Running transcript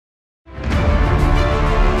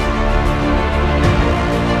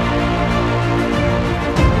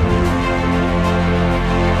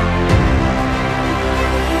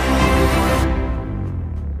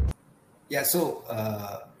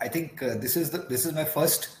I think this is my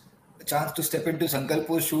first chance to step into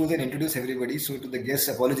Sankalpo's shoes and introduce everybody. So to the guests,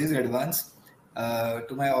 apologies in advance.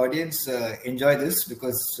 To my audience, enjoy this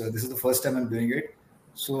because this is the first time I'm doing it.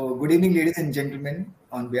 So good evening, ladies and gentlemen.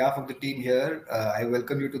 On behalf of the team here, I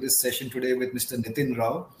welcome you to this session today with Mr. Nitin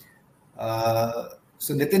Rao.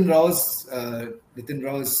 So Nitin Rao's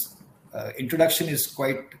introduction is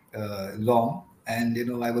quite long, and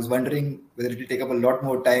I was wondering whether it will take up a lot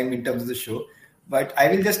more time in terms of the show. But I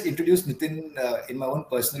will just introduce Nitin in my own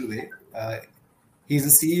personal way. He's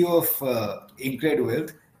the CEO of Incred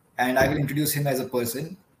Wealth, and I will introduce him as a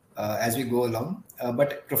person as we go along.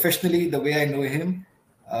 But professionally, the way I know him,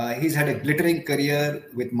 he's had a glittering career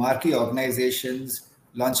with marquee organizations,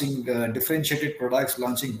 launching differentiated products,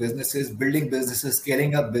 launching businesses, building businesses,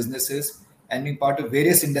 scaling up businesses, and being part of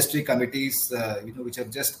various industry committees, which have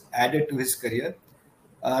just added to his career.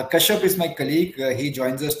 Kashyap is my colleague. He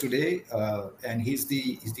joins us today, and he's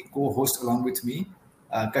the co-host along with me.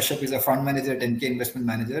 Kashyap is a fund manager at NK Investment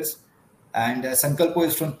Managers, and Sankalpo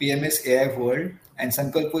is from PMS AIF World, and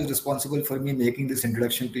Sankalpo is responsible for me making this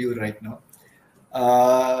introduction to you right now.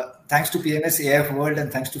 Thanks to PMS AIF World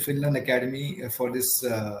and thanks to Finland Academy for this,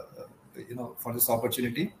 for this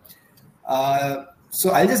opportunity.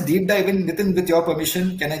 So I'll just deep dive in, Nitin, with your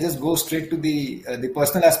permission. Can I just go straight to the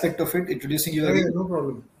personal aspect of it, introducing you again? Yeah, no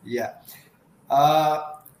problem. Yeah.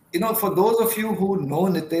 For those of you who know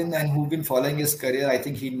Nitin and who've been following his career, I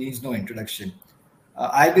think he needs no introduction.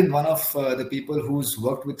 I've been one of the people who's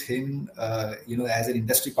worked with him, as an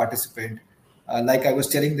industry participant. Like I was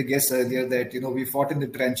telling the guests earlier that, we fought in the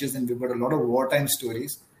trenches and we've got a lot of wartime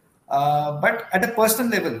stories. But at a personal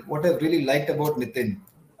level, what I've really liked about Nitin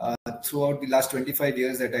throughout the last 25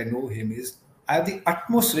 years that I know him is I have the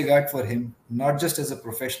utmost regard for him, not just as a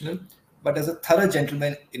professional, but as a thorough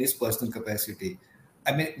gentleman in his personal capacity.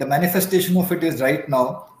 I mean, the manifestation of it is right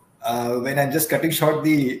now when I'm just cutting short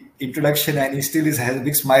the introduction and he still has a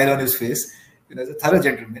big smile on his face, as a thorough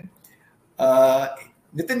gentleman.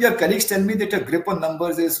 Nitin, your colleagues tell me that your grip on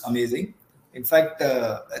numbers is amazing. In fact,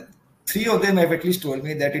 three of them have at least told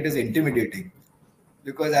me that it is intimidating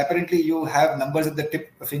because apparently you have numbers at the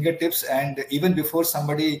fingertips, and even before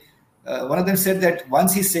somebody, one of them said that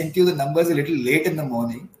once he sent you the numbers a little late in the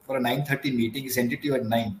morning for a 9:30 meeting, he sent it to you at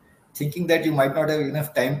 9, thinking that you might not have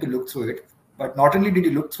enough time to look through it. But not only did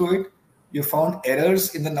you look through it, you found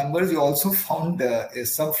errors in the numbers, you also found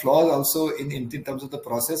some flaws also in terms of the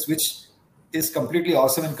process, which is completely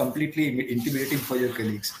awesome and completely intimidating for your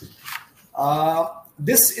colleagues.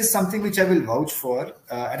 This is something which I will vouch for,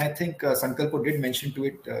 and I think Sankalpo did mention to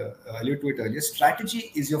it, allude to it earlier.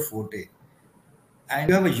 Strategy is your forte, and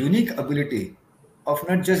you have a unique ability of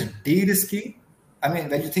not just de-risking. I mean,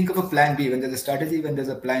 when you think of a plan B, when there's a strategy, when there's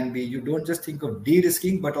a plan B, you don't just think of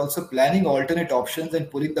de-risking, but also planning alternate options and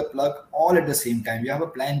pulling the plug all at the same time. You have a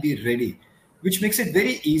plan B ready, which makes it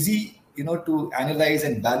very easy to analyze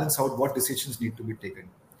and balance out what decisions need to be taken.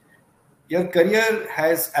 Your career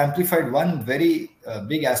has amplified one very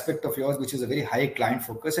big aspect of yours, which is a very high client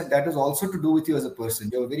focus, and that is also to do with you as a person.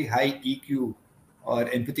 You have a very high EQ or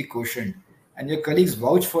empathy quotient, and your colleagues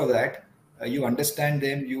vouch for that. You understand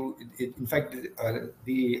them. In fact,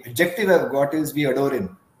 the adjective I've got is we adore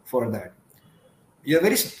him for that. You're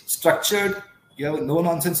very structured. You have a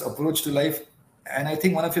no-nonsense approach to life, and I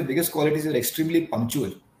think one of your biggest qualities is extremely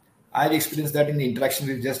punctual. I've experienced that in the interaction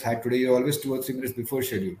we've just had today. You're always 2 or 3 minutes before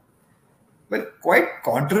schedule. But quite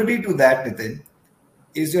contrary to that, Nitin,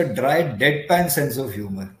 is your dry, deadpan sense of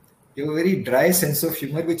humor. You have a very dry sense of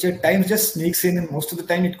humor, which at times just sneaks in, and most of the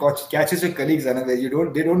time it catches your colleagues unaware.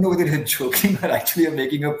 They don't know whether you're joking or actually you're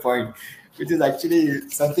making a point, which is actually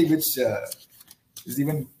something which is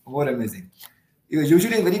even more amazing. You're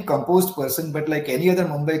usually a very composed person, but like any other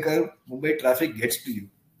Mumbaiker, Mumbai traffic gets to you.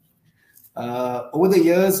 Over the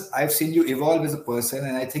years, I've seen you evolve as a person,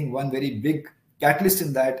 and I think one very big catalyst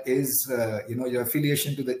in that is, your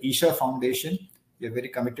affiliation to the Isha Foundation. You're very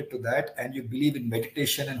committed to that, and you believe in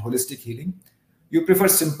meditation and holistic healing. You prefer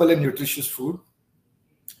simple and nutritious food.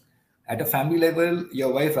 At a family level,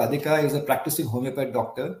 your wife Radhika is a practicing homeopath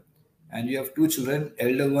doctor, and you have 2 children.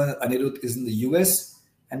 Elder one, Anirudh, is in the US,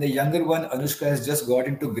 and the younger one, Anushka, has just got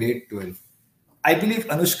into grade 12. I believe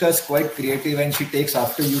Anushka is quite creative and she takes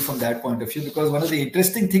after you from that point of view, because one of the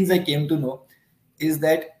interesting things I came to know is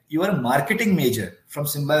that you are a marketing major from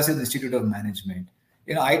Symbiosis Institute of Management.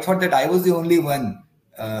 I thought that I was the only one,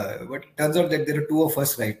 but it turns out that there are 2 of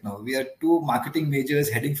us right now. We are 2 marketing majors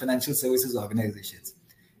heading financial services organizations.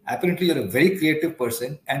 Apparently, you're a very creative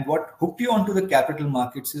person, and what hooked you onto the capital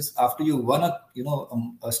markets is after you won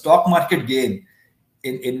a stock market game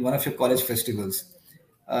in one of your college festivals.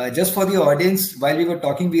 Just for the audience, while we were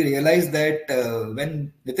talking, we realized that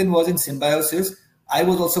when Nitin was in Symbiosis, I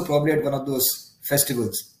was also probably at one of those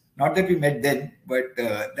festivals. Not that we met then, but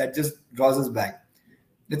that just draws us back.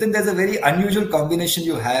 Nitin, there's a very unusual combination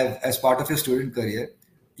you have as part of your student career.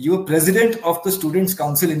 You were president of the Students'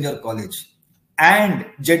 Council in your college and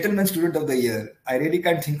Gentleman Student of the Year. I really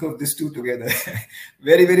can't think of these two together.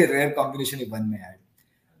 Very, very rare combination, if one may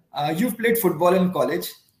add. You've played football in college.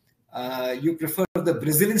 You prefer the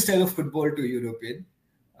Brazilian style of football to European.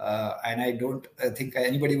 And I don't think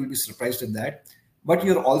anybody will be surprised in that. But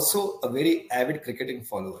you're also a very avid cricketing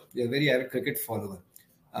follower. You're a very avid cricket follower.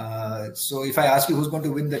 So if I ask you who's going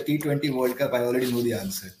to win the T20 World Cup, I already know the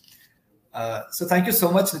answer. So thank you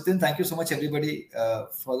so much, Nitin. Thank you so much, everybody,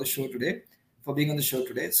 for the show today, for being on the show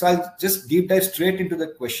today. So I'll just deep dive straight into the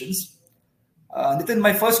questions. Nitin,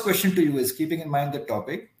 my first question to you is, keeping in mind the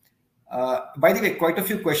topic. By the way, quite a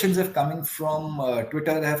few questions have come in from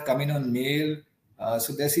Twitter, they have come in on mail.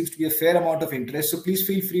 So there seems to be a fair amount of interest. So please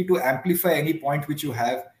feel free to amplify any point which you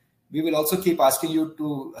have. We will also keep asking you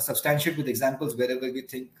to substantiate with examples wherever we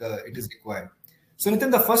think it is required. So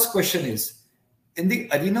Nitin, the first question is, in the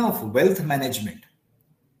arena of wealth management,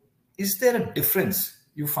 is there a difference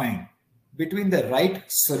you find between the right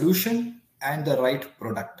solution and the right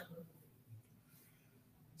product?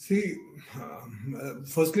 See,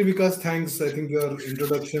 firstly, Vikas, thanks. I think your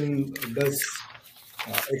introduction does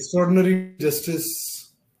extraordinary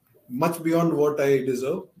justice, much beyond what I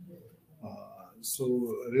deserve. So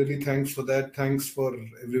really thanks for that. Thanks for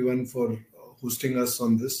everyone for hosting us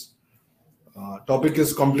on this. Topic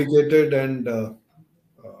is complicated and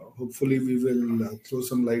hopefully we will throw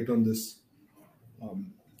some light on this.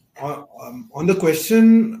 On the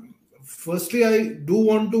question, firstly, I do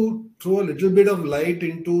want to throw a little bit of light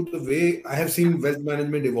into the way I have seen wealth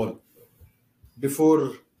management evolve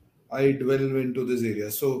before I delve into this area.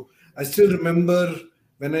 So I still remember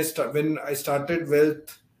when I started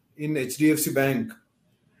wealth in HDFC Bank,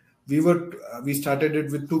 we started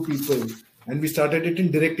it with two people, and we started it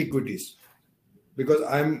in direct equities, because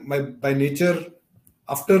by nature,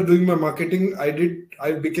 after doing my marketing, I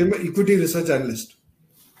became an equity research analyst,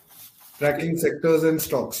 tracking sectors and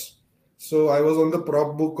stocks. So I was on the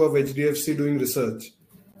prop book of HDFC doing research,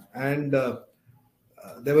 and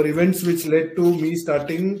there were events which led to me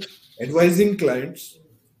starting advising clients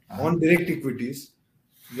on direct equities,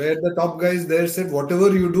 where the top guys there said,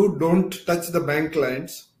 whatever you do, don't touch the bank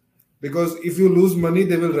clients, because if you lose money,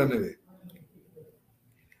 they will run away.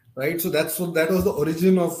 Right? So that was the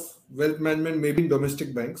origin of wealth management, maybe in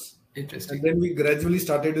domestic banks. Interesting. And then we gradually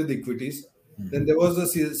started with equities. Then there was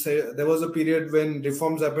a period when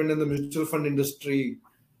reforms happened and the mutual fund industry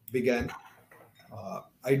began.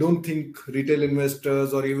 I don't think retail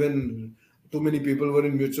investors or even too many people were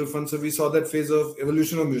in mutual funds. So we saw that phase of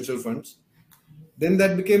evolution of mutual funds. Then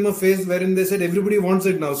that became a phase wherein they said everybody wants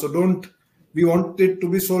it now. So we want it to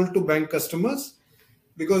be sold to bank customers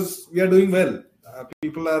because we are doing well.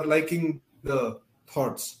 People are liking the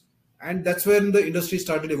thoughts. And that's when the industry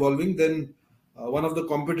started evolving. Then one of the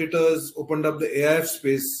competitors opened up the AIF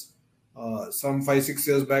space some 5-6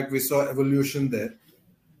 years back. We saw evolution there.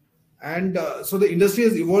 And so the industry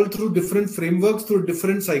has evolved through different frameworks, through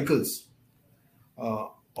different cycles.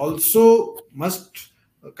 Also must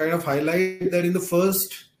kind of highlight that in the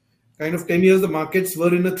first kind of 10 years, the markets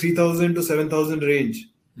were in a 3,000 to 7,000 range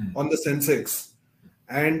on the Sensex.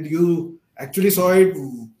 And you actually saw it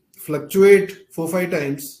fluctuate 4-5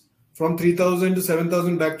 times from 3,000 to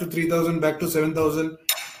 7,000, back to 3,000, back to 7,000.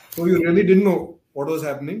 So you really didn't know what was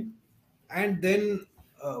happening. And then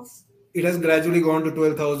it has gradually gone to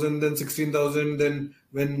 12,000, then 16,000. Then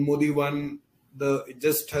when Modi won, it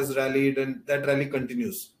just has rallied, and that rally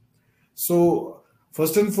continues. So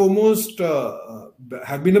first and foremost,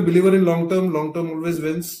 have been a believer in long-term. Long-term always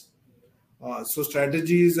wins. So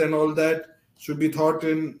strategies and all that should be thought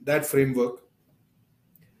in that framework.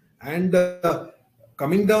 And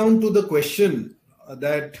coming down to the question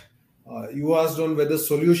that you asked on whether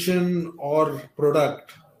solution or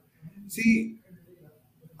product. See,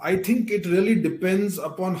 I think it really depends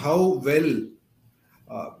upon how well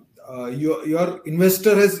your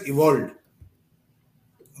investor has evolved.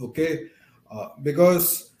 Okay,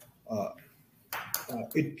 because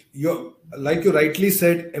like you rightly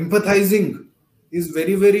said, empathizing is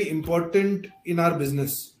very, very important in our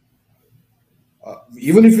business.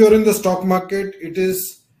 Even if you're in the stock market, it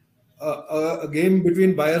is a game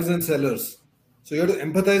between buyers and sellers. So you have to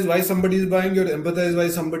empathize why somebody is buying, you have to empathize why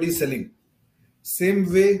somebody is selling.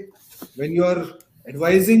 Same way, when you are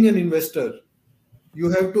advising an investor, you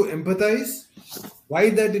have to empathize why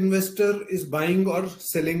that investor is buying or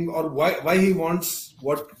selling, or why he wants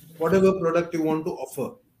whatever product you want to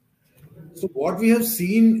offer. So what we have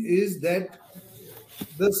seen is that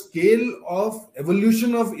the scale of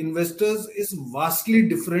evolution of investors is vastly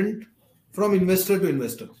different from investor to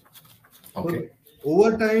investor. Okay. So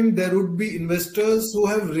over time, there would be investors who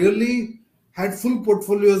have really had full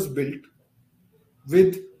portfolios built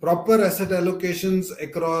with proper asset allocations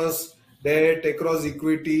across debt, across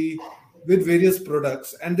equity, with various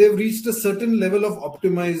products, and they've reached a certain level of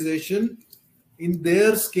optimization in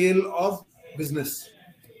their scale of business.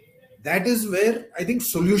 That is where I think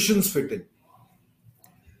solutions fit in.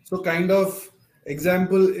 So kind of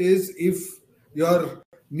example is, if your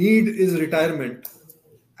need is retirement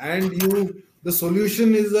and the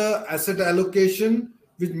solution is a asset allocation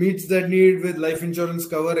which meets that need with life insurance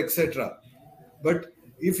cover, etc. But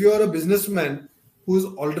if you are a businessman who's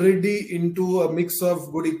already into a mix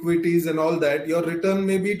of good equities and all that, your return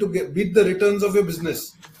may be to beat the returns of your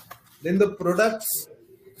business. Then the products,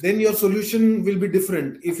 then your solution will be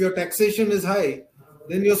different. If your taxation is high,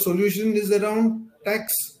 then your solution is around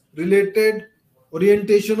tax related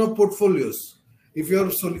orientation of portfolios. If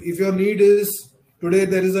your need is, today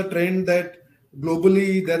there is a trend that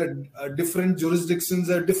globally there are different jurisdictions,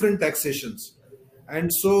 there are different taxations,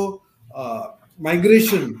 and so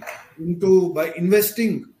migration into, by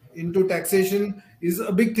investing into taxation is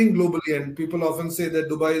a big thing globally. And people often say that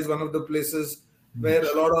Dubai is one of the places where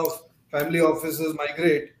a lot of family offices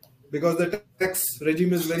migrate because the tax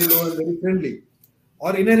regime is very low and very friendly.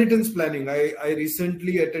 Or inheritance planning. I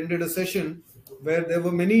recently attended a session where there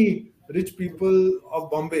were many rich people of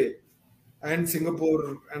Bombay and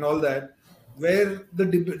Singapore and all that, where the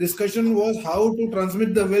discussion was how to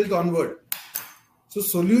transmit the wealth onward. So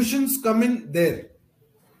solutions come in there.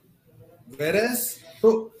 Whereas,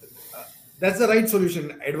 so that's the right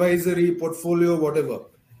solution, advisory, portfolio, whatever.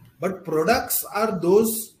 But products are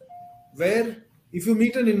those where if you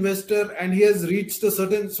meet an investor and he has reached a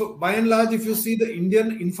certain, so by and large, if you see the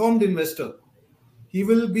Indian informed investor, he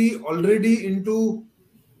will be already into,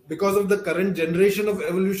 because of the current generation of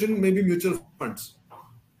evolution, maybe mutual funds.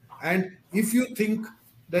 And if you think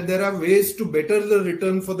that there are ways to better the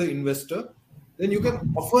return for the investor, then you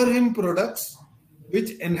can offer him products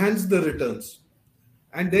which enhance the returns.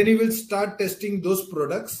 And then he will start testing those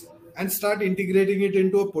products and start integrating it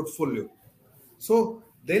into a portfolio. So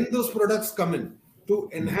then those products come in to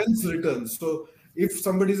enhance returns. So if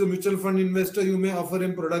somebody is a mutual fund investor, you may offer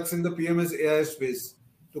him products in the PMS AI space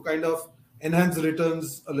to kind of enhance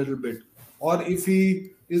returns a little bit. Or if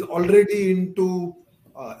he is already into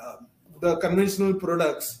the conventional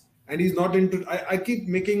products and he's not into, I keep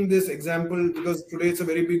making this example because today it's a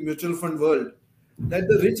very big mutual fund world, that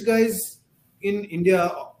the rich guys in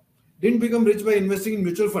India didn't become rich by investing in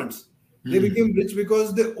mutual funds. They became rich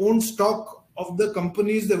because they owned stock of the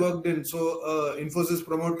companies they worked in. So Infosys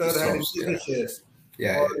promoter had Infosys shares.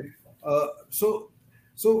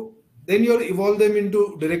 So then you evolve them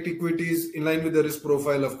into direct equities in line with the risk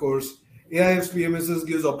profile, of course. AIFs, PMSs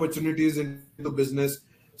gives opportunities into business.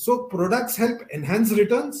 So products help enhance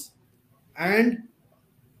returns and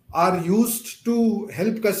are used to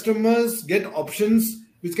help customers get options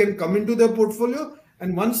which can come into their portfolio.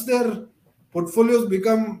 And once their portfolios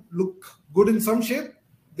look good in some shape,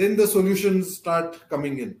 then the solutions start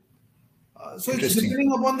coming in. So it's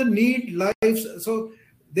depending upon the need, lives. So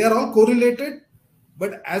they are all correlated.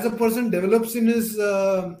 But as a person develops in his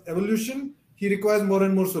evolution, he requires more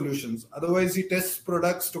and more solutions. Otherwise, he tests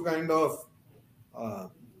products to kind of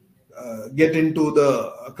get into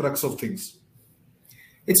the crux of things.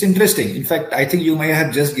 It's interesting. In fact, I think you may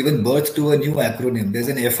have just given birth to a new acronym. There's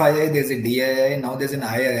an FII, there's a DII, now there's an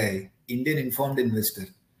III, Indian Informed Investor.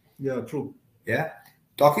 Yeah, true. Yeah.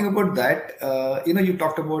 Talking about that, you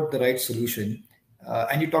talked about the right solution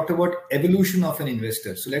and you talked about evolution of an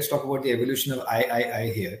investor. So let's talk about the evolution of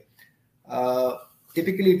III here.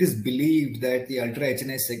 Typically, it is believed that the Ultra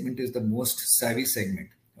HNI segment is the most savvy segment.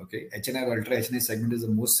 Okay. HNI or Ultra HNI segment is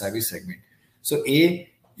the most savvy segment. So A,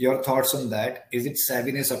 your thoughts on that? Is it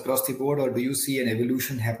savviness across the board, or do you see an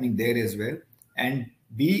evolution happening there as well? And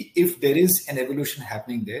B, if there is an evolution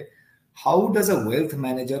happening there, how does a wealth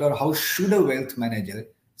manager, or how should a wealth manager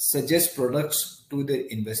suggest products to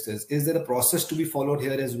the investors? Is there a process to be followed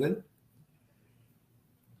here as well?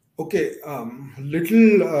 Okay,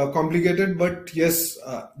 little complicated, but yes,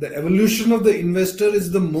 the evolution of the investor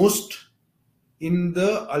is the most in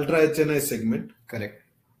the Ultra HNI segment. Correct.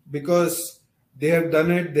 Because they have done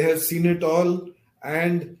it, they have seen it all,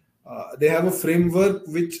 and they have a framework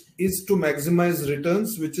which is to maximize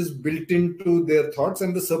returns, which is built into their thoughts,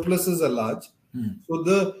 and the surpluses are large. So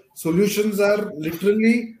the solutions are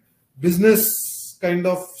literally business kind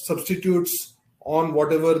of substitutes on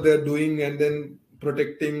whatever they're doing, and then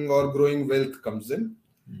protecting or growing wealth comes in.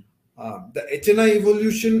 The HNI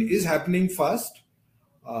evolution is happening fast,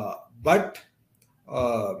 but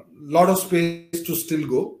lot of space to still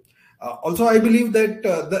go. Also, I believe that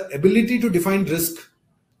the ability to define risk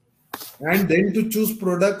and then to choose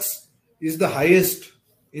products is the highest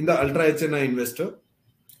in the ultra HNI investor,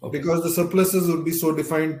 because the surpluses would be so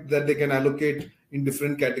defined that they can allocate in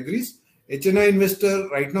different categories. HNI investor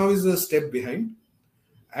right now is a step behind.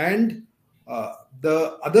 And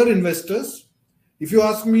the other investors, if you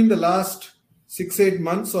ask me, in the last 6-8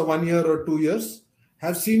 months or 1 year or 2 years,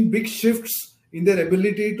 have seen big shifts in their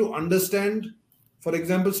ability to understand, for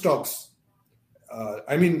example, stocks.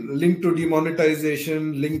 Linked to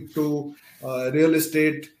demonetization, linked to real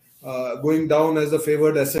estate going down as a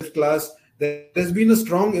favored asset class. There has been a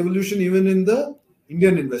strong evolution even in the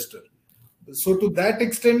Indian investor. So to that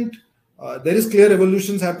extent, there is clear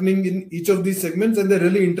evolutions happening in each of these segments, and they're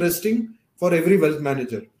really interesting for every wealth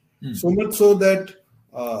manager. So much so that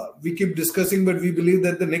we keep discussing, but we believe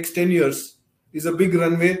that the next 10 years is a big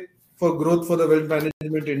runway for growth for the wealth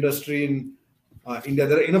management industry in India.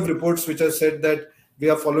 There are enough reports which have said that we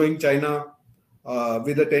are following China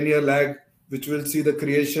with a 10-year lag, which will see the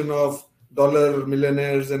creation of dollar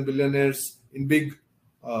millionaires and billionaires in big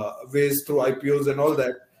ways through IPOs and all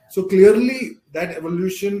that. So clearly that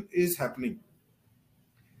evolution is happening.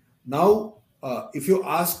 Now, if you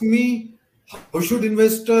ask me, how should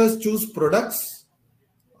investors choose products?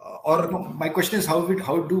 My question is, how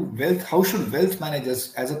should wealth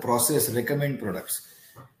managers as a process recommend products?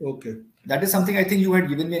 Okay. That is something I think you had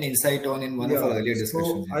given me an insight on in one of our earlier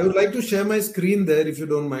discussions. So I would like to share my screen there, if you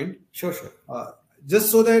don't mind. Sure.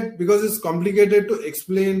 Just so that, because it's complicated to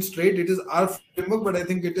explain straight, it is our framework, but I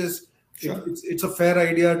think it is it's a fair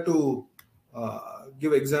idea to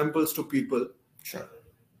give examples to people. Sure.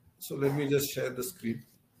 So let me just share the screen.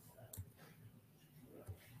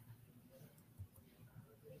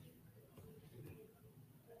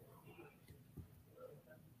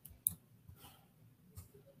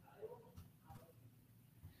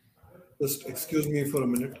 Just excuse me for a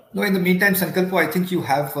minute. No, in the meantime, Sankalpo, I think you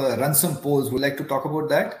have run some polls. Would you like to talk about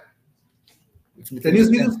that? Can you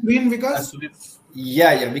see the screen, Vikas?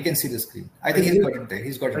 Yeah, we can see the screen. I think he's got it there.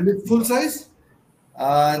 He's got it. And it's full size?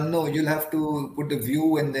 No, you'll have to put the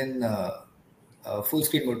view and then full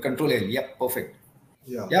screen mode, Control L. Yep, perfect.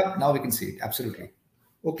 Yeah, now we can see it. Absolutely.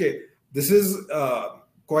 Okay. This is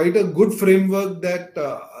quite a good framework that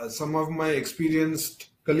some of my experienced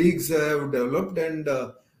colleagues have developed, and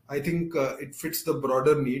I think it fits the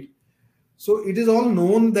broader need. So it is all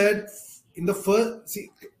known that in the first,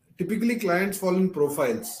 typically clients fall in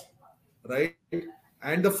profiles, right?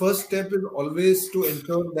 And the first step is always to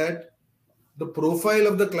ensure that the profile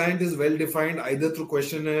of the client is well defined, either through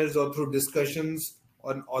questionnaires or through discussions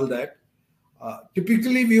on all that.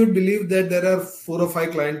 Typically, we would believe that there are 4 or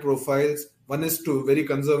 5 client profiles. One is very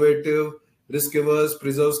conservative, risk averse,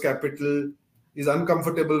 preserves capital, is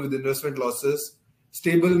uncomfortable with investment losses.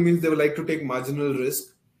 Stable means they would like to take marginal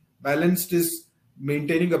risk. Balanced is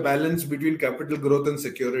maintaining a balance between capital growth and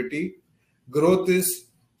security. Growth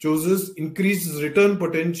chooses increased return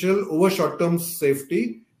potential over short-term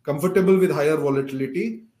safety, comfortable with higher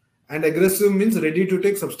volatility. And aggressive means ready to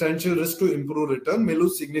take substantial risk to improve return, may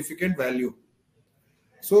lose significant value.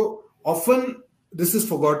 So often this is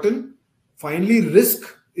forgotten. Finally,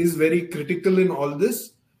 risk is very critical in all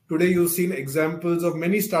this. Today you've seen examples of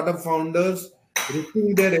many startup founders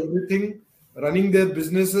risking their everything, running their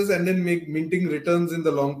businesses, and then minting returns in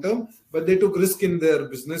the long term, but they took risk in their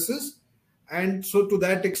businesses. And so to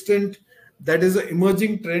that extent, that is an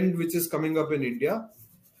emerging trend which is coming up in India.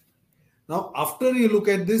 Now, after you look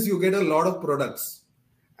at this, you get a lot of products.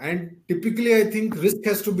 And typically, I think risk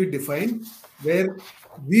has to be defined, where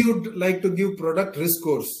we would like to give product risk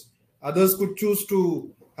scores. Others could choose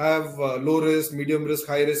to have low risk, medium risk,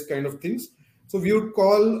 high risk kind of things. So we would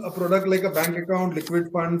call a product like a bank account, liquid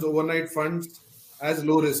funds, overnight funds as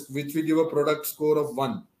low risk, which we give a product score of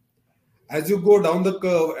 1. As you go down the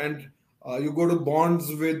curve and you go to bonds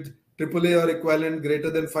with AAA or equivalent greater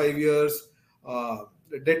than 5 years,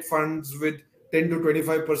 debt funds with 10 to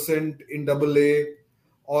 25% in AA,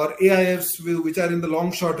 or AIFs which are in the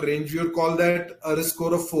long short range, we would call that a risk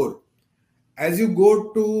score of 4. As you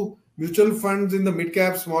go to mutual funds in the mid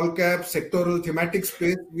cap, small cap, sectoral thematic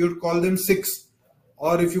space, we would call them 6.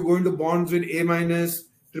 Or if you go into bonds with A-,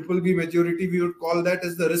 BBB maturity, we would call that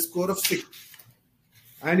as the risk score of 6.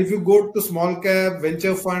 And if you go to small cap,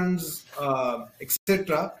 venture funds,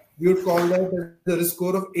 etc., we would call that as the risk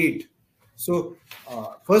score of 8. So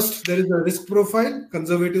first there is a risk profile: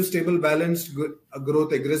 conservative, stable, balanced,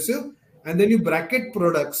 growth, aggressive, and then you bracket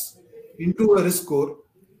products into a risk score,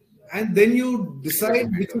 and then you decide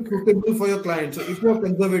which is suitable for your client. So if you are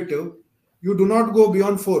conservative, you do not go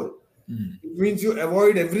beyond 4. It means you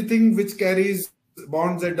avoid everything which carries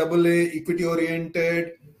bonds at AA, equity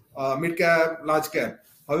oriented, mid cap, large cap.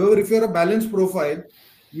 However, if you're a balanced profile,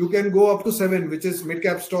 you can go up to 7, which is mid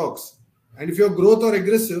cap stocks. And if you're growth or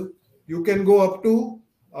aggressive, you can go up to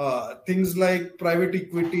things like private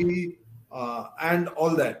equity and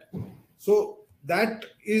all that. So that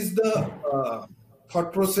is the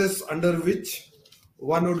thought process under which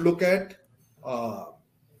one would look at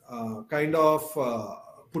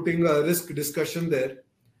putting a risk discussion there.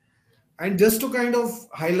 And just to kind of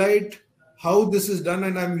highlight how this is done,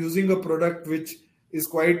 and I'm using a product which is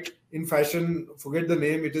quite in fashion, forget the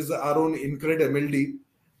name, it is our own Incred MLD,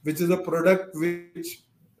 which is a product which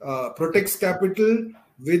protects capital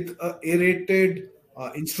with a A-rated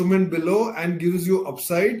instrument below and gives you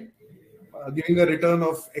upside, giving a return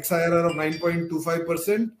of XIRR of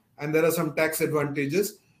 9.25%, and there are some tax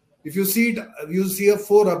advantages. If you see it, you see a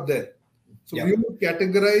 4 up there. So we would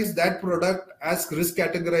categorize that product as risk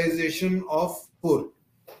categorization of 4,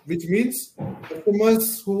 which means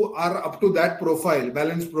customers who are up to that profile,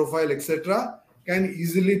 balanced profile, etc., can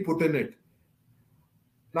easily put in it.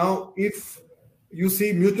 Now, if you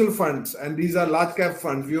see mutual funds, and these are large cap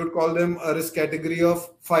funds, we would call them a risk category of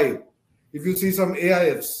 5. If you see some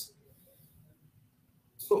AIFs,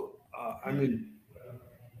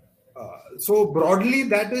 so broadly,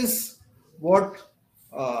 that is what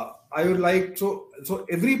I would like. So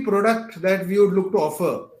every product that we would look to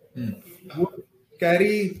offer would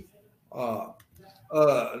carry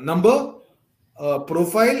a number, a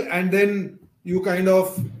profile, and then you kind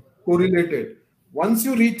of correlate it. Once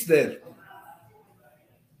you reach there,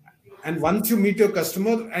 and once you meet your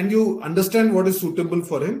customer and you understand what is suitable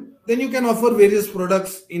for him, then you can offer various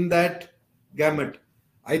products in that gamut.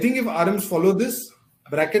 I think if RMs follow this,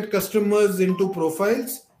 bracket customers into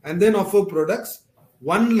profiles and then offer products,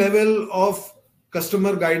 one level of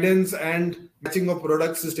customer guidance and matching of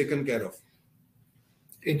products is taken care of.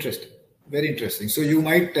 Interesting. Very interesting. So you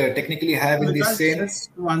might technically have in the same... Just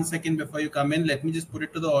 1 second before you come in, let me just put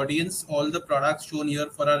it to the audience. All the products shown here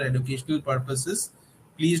for our educational purposes.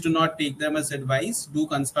 Please do not take them as advice. Do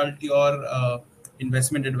consult your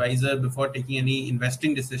investment advisor before taking any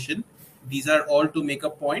investing decision. These are all to make a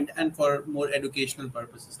point and for more educational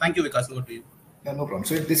purposes. Thank you, Vikas. Over to you. Yeah, no problem.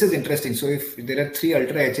 So this is interesting. So if there are 3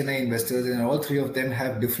 ultra HNI investors and all 3 of them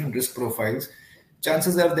have different risk profiles,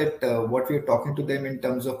 chances are that what we are talking to them in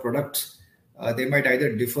terms of products, they might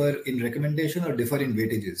either differ in recommendation or differ in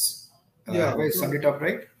weightages. Have I summed it up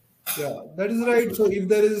right? Yeah, that is right. So if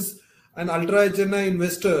there is an ultra HNI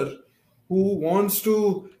investor who wants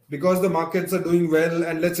to, because the markets are doing well,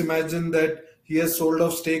 and let's imagine that he has sold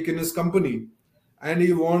off stake in his company and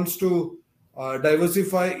he wants to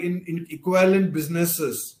diversify in equivalent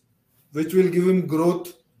businesses, which will give him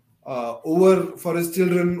growth for his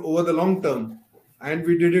children over the long term. And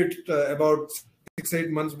we did it about 6-8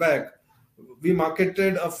 months back. We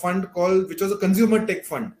marketed a fund which was a consumer tech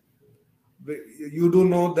fund. You do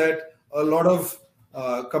know that a lot of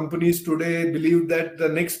companies today believe that the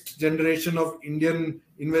next generation of Indian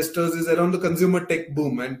investors is around the consumer tech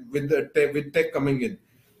boom and with tech coming in.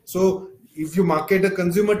 So if you market a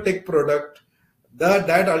consumer tech product,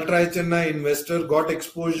 that ultra HNI investor got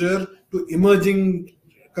exposure to emerging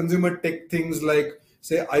consumer tech things like,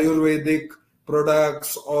 say, Ayurvedic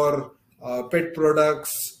products or pet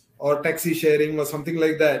products or taxi sharing or something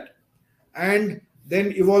like that, and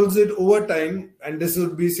then evolves it over time. And this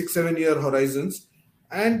would be 6-7 year horizons.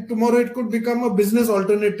 And tomorrow it could become a business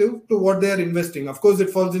alternative to what they are investing. Of course, it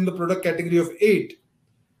falls in the product category of 8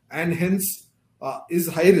 and hence is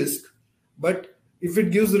high risk. But if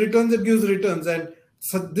it gives returns, it gives returns. And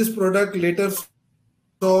so this product later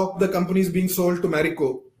saw the companies being sold to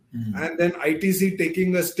Marico, and then ITC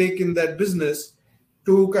taking a stake in that business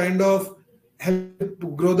to kind of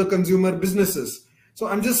help grow the consumer businesses. So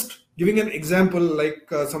I'm just giving an example, like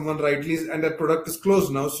someone rightly, and that product is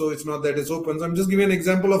closed now, so it's not that it's open. So I'm just giving an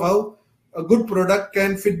example of how a good product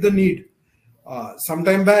can fit the need.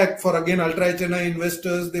 Sometime back, for again ultra HNI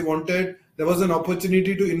investors, there was an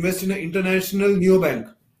opportunity to invest in an international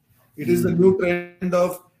neobank. It is the new trend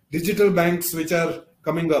of digital banks which are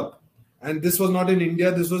coming up. And this was not in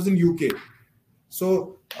India, this was in UK.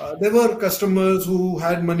 So there were customers who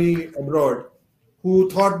had money abroad who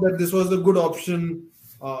thought that this was a good option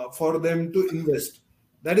for them to invest.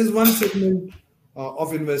 That is one segment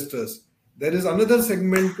of investors. There is another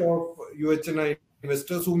segment of UHNI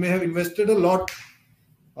investors who may have invested a lot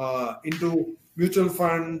into mutual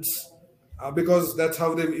funds because that's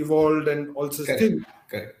how they've evolved and all such things.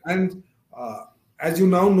 Correct. And as you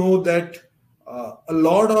now know that a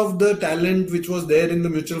lot of the talent which was there in the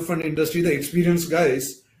mutual fund industry, the experienced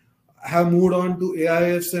guys, have moved on to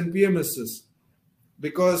AIFs and PMSs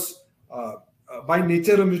because by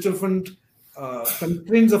nature a mutual fund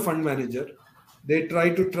constrains a fund manager. They try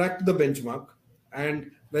to track the benchmark, and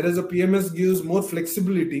whereas a PMS gives more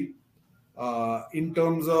flexibility in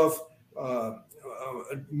terms of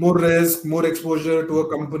more risk, more exposure to a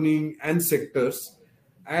company and sectors,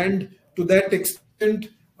 and to that extent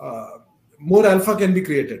more alpha can be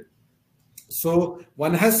created. So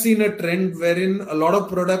one has seen a trend wherein a lot of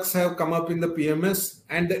products have come up in the PMS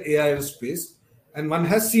and the AIF space, and one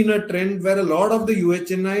has seen a trend where a lot of the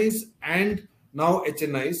UHNIs and now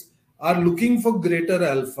HNIs are looking for greater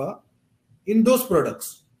alpha in those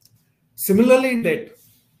products. Similarly, in debt,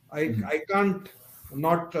 I can't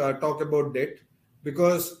not talk about debt,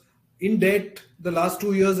 because in debt, the last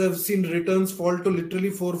 2 years I've seen returns fall to literally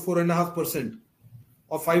 4.5%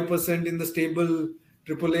 or 5% in the stable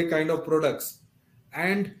AAA kind of products.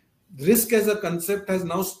 And risk as a concept has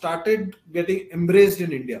now started getting embraced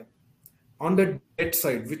in India on the debt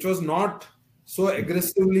side, which was not so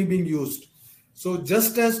aggressively being used. So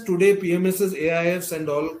just as today PMSs, AIFs and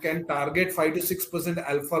all can target 5 to 6%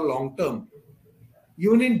 alpha long term,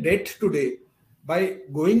 even in debt today, by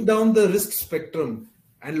going down the risk spectrum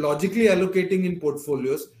and logically allocating in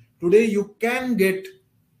portfolios, today you can get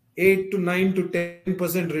 8 to 9 to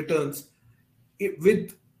 10% returns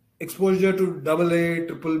with exposure to AA,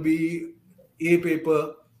 BBB, A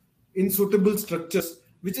paper in suitable structures,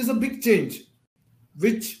 which is a big change,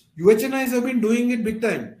 which UHNIs have been doing it big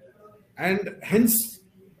time. And hence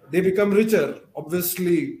they become richer,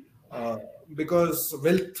 obviously, because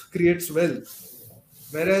wealth creates wealth.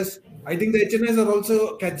 Whereas I think the HNIs are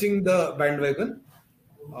also catching the bandwagon.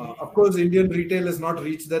 Of course, Indian retail has not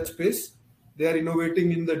reached that space. They are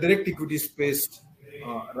innovating in the direct equity space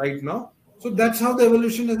right now. So that's how the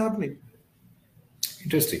evolution is happening.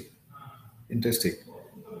 Interesting.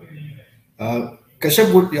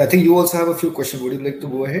 Kashyap, I think you also have a few questions. Would you like to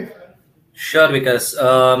go ahead? Sure, Vikas.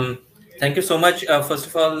 Thank you so much. First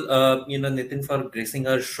of all, Nitin, for gracing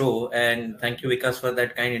our show, and thank you, Vikas, for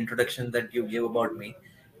that kind introduction that you gave about me.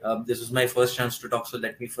 This was my first chance to talk, so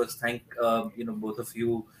let me first thank both of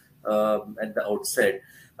you at the outset.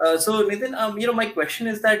 So Nitin, my question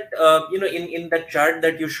is that in that chart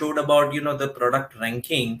that you showed about the product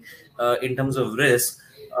ranking in terms of risk,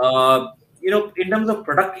 in terms of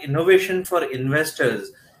product innovation for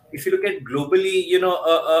investors. If you look at globally,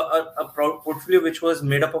 a portfolio which was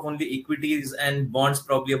made up of only equities and bonds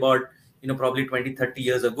probably about, probably 20, 30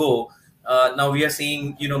 years ago. Now we are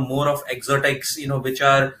seeing, more of exotics, which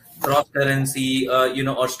are cross currency,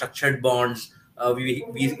 or structured bonds.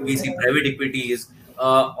 We see private equities.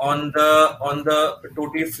 On the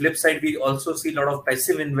totally flip side, we also see a lot of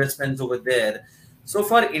passive investments over there. So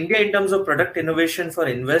for India, in terms of product innovation for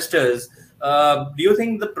investors, do you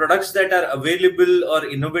think the products that are available or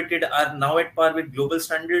innovated are now at par with global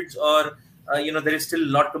standards, or there is still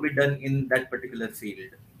a lot to be done in that particular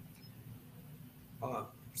field?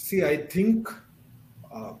 See, I think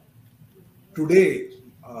today,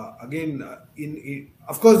 again,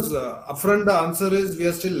 of course, upfront the answer is we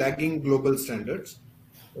are still lagging global standards.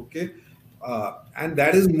 Okay, and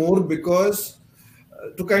that is more because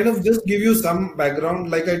to kind of just give you some background,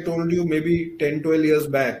 like I told you, maybe 10, 12 years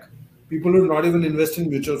back, people would not even invest in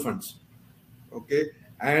mutual funds. Okay,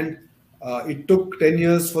 and it took 10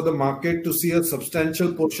 years for the market to see a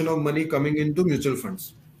substantial portion of money coming into mutual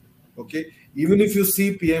funds. Okay, even if you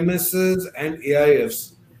see PMSs and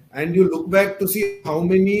AIFs and you look back to see how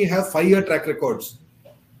many have 5-year track records,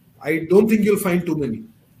 I don't think you'll find too many.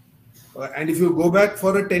 And if you go back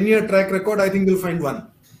for a 10-year track record, I think you'll find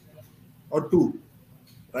 1 or 2,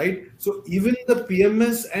 right? So even the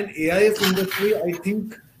PMS and AIF industry, I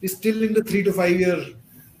think, is still in the 3 to 5 year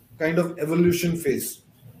kind of evolution phase,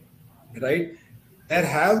 right? There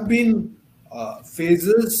have been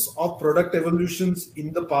phases of product evolutions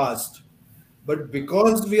in the past, but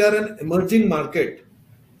because we are an emerging market,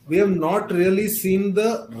 we have not really seen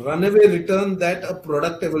the runaway return that a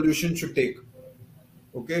product evolution should take.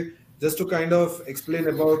 Okay, just to kind of explain,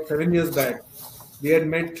 about 7 years back, we had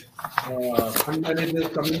met fund managers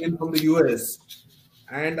coming in from the US,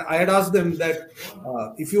 and I had asked them that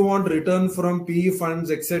if you want return from PE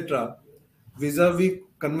funds, etc., vis-a-vis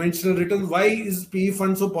conventional return, why is PE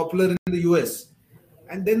fund so popular in the US?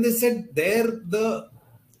 And then they said there the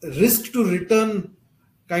risk to return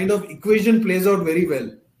kind of equation plays out very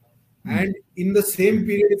well. And in the same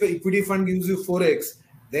period, if an equity fund gives you 4x,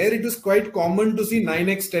 there it is quite common to see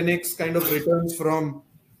 9x, 10x kind of returns from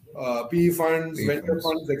PE funds, venture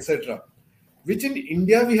funds, etc. Which in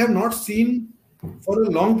India we have not seen for a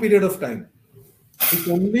long period of time. It's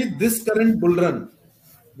only this current bull run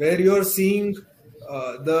where you are seeing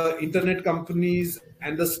the internet companies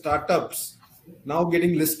and the startups now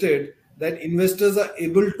getting listed, that investors are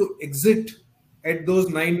able to exit at those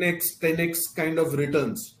 9x, 10x kind of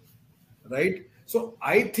returns, right? So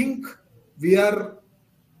I think we have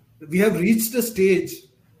reached a stage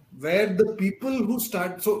where the people who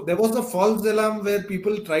start, so there was a false alarm where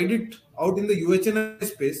people tried it out in the UHNI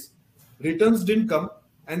space, returns didn't come,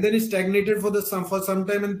 and then it stagnated for some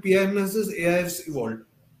time, and PMS's AIFs evolved,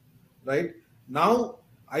 right? Now,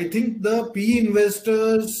 I think the PE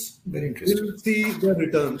investors will see their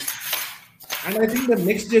returns. And I think the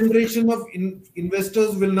next generation of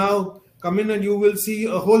investors will now come in, and you will see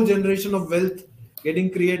a whole generation of wealth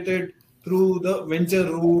getting created through the venture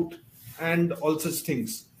route and all such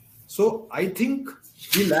things. So I think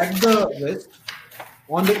we lag the West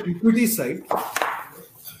on the equity side.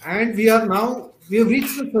 And we have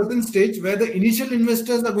reached a certain stage where the initial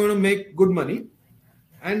investors are going to make good money.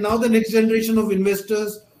 And now the next generation of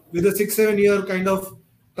investors with a 6-7 year kind of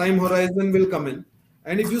time horizon will come in.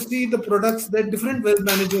 And if you see the products that different wealth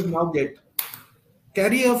managers now get,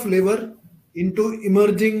 carry a flavor into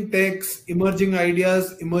emerging techs, emerging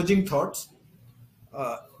ideas, emerging thoughts,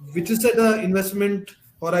 which is at an investment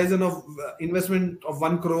horizon of investment of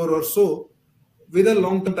 1 crore or so with a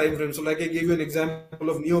long-term time frame. So like I gave you an example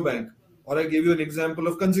of Neobank, or I gave you an example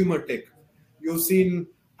of consumer tech. You've seen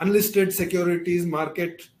unlisted securities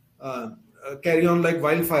market carry on like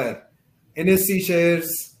wildfire. NSE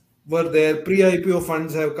shares were there, pre-IPO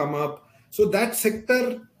funds have come up. So that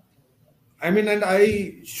sector, I mean, and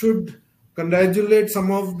I should congratulate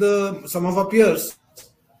some of our peers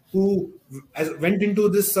who went into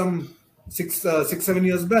this some 6-7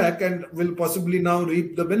 years back and will possibly now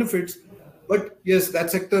reap the benefits. But yes, that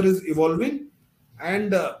sector is evolving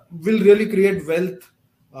and will really create wealth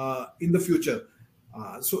in the future.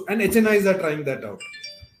 And HNIs are trying that out,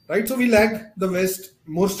 right? So we lag the West.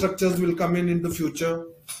 More structures will come in the future,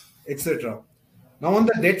 etc. Now on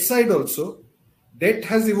the debt side also, debt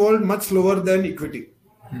has evolved much slower than equity.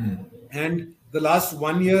 And the last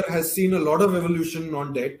 1 year has seen a lot of evolution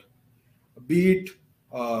on debt, be it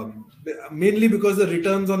mainly because the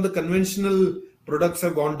returns on the conventional products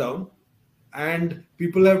have gone down and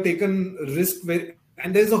people have taken risk,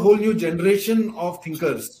 and there's a whole new generation of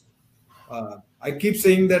thinkers. I keep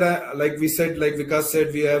saying that, like Vikas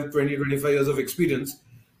said, we have 20-25 years of experience,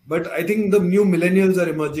 but I think the new millennials are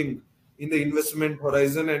emerging in the investment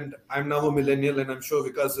horizon, and I'm now a millennial, and I'm sure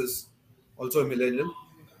Vikas is also a millennial.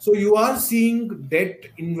 So you are seeing debt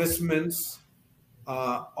investments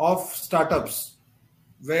of startups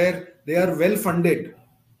where they are well funded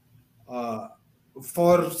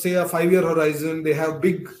for say a 5-year horizon. They have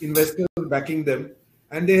big investors backing them,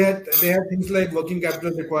 and they have things like working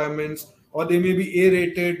capital requirements, or they may be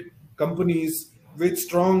A-rated companies with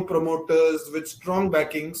strong promoters, with strong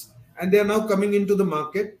backings, and they are now coming into the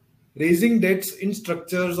market, raising debts in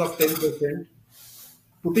structures of 10%,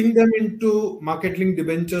 putting them into market-linked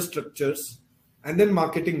debenture structures, and then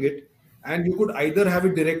marketing it. And you could either have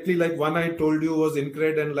it directly, like one I told you was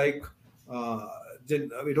Incred, and like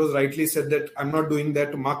it was rightly said that I'm not doing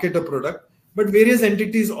that to market a product, but various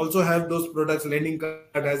entities also have those products. Lending Card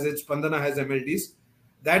has it, Spandana has MLDs.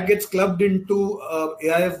 That gets clubbed into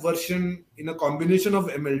AIF version in a combination of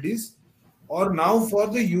MLDs. Or now for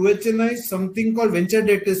the UHNI, something called venture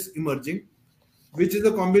debt is emerging, which is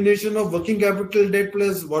a combination of working capital debt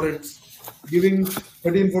plus warrants, giving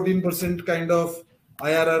 13-14% kind of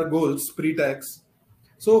IRR goals pre-tax.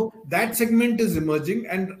 So that segment is emerging.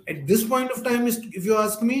 And at this point of time, if you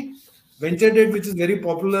ask me, venture debt, which is very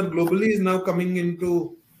popular globally, is now coming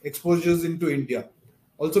into exposures into India.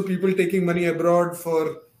 Also, people taking money abroad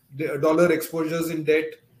for dollar exposures in debt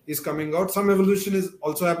is coming out. Some evolution is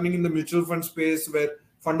also happening in the mutual fund space, where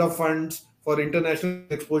fund of funds for international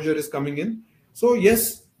exposure is coming in. So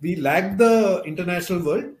yes, we lag the international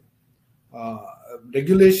world.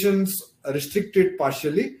 Regulations restrict it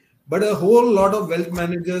partially, but a whole lot of wealth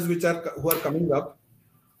managers who are coming up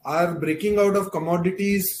are breaking out of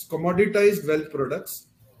commoditized wealth products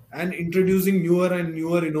and introducing newer and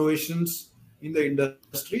newer innovations in the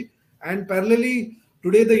industry. And parallelly,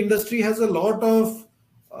 today the industry has a lot of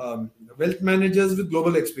wealth managers with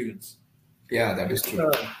global experience. Yeah, that is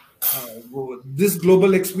true. This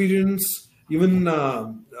global experience even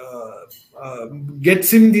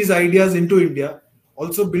gets in these ideas into India,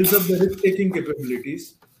 also builds up the risk-taking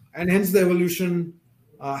capabilities. and hence the evolution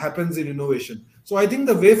happens in innovation. So I think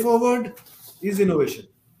the way forward is innovation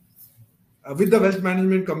with the wealth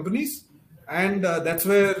management companies, and that's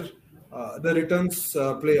where the returns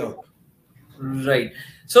play out. Right.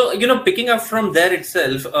 So, picking up from there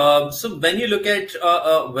itself, so when you look at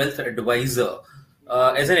a wealth advisor,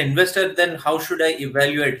 as an investor, then how should I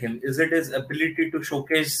evaluate him? Is it his ability to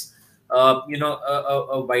showcase,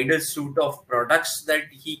 a wider suite of products that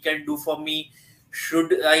he can do for me?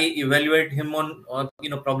 Should I evaluate him on,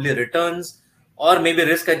 probably returns, or maybe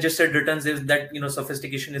risk-adjusted returns if that,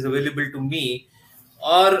 sophistication is available to me?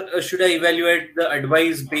 Or should I evaluate the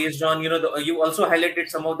advice based on, you also highlighted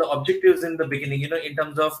some of the objectives in the beginning, in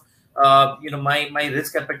terms of, my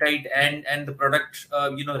risk appetite and the product,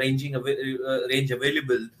 range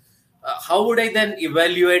available. How would I then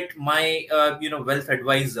evaluate my, wealth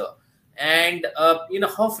advisor? And,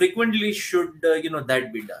 how frequently should, that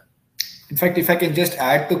be done? In fact, if I can just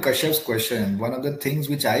add to Kashyap's question, one of the things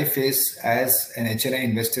which I face as an HNI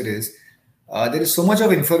investor is there is so much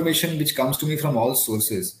of information which comes to me from all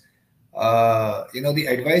sources. The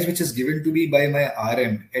advice which is given to me by my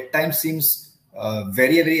RM at times seems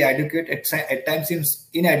very, very adequate. At times seems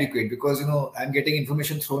inadequate because, I'm getting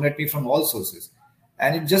information thrown at me from all sources.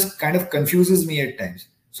 And it just kind of confuses me at times.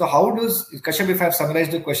 So how does, Kashyap, if I've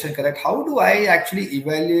summarized the question correct, how do I actually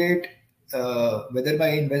evaluate whether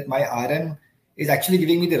my RM is actually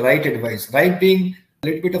giving me the right advice? Right being a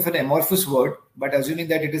little bit of an amorphous word, but assuming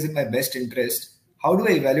that it is in my best interest, how do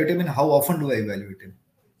I evaluate him and how often do I evaluate him?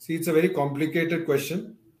 See, it's a very complicated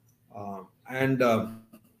question. I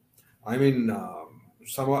mean,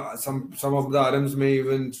 some of the RMs may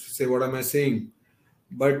even say, what am I saying?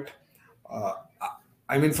 But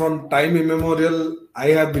I mean, from time immemorial, I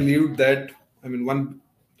have believed that,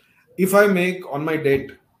 if I make on my debt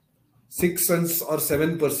 6 cents or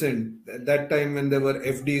 7%, at that time when there were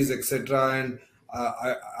FDs, etc., and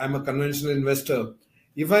I'm a conventional investor,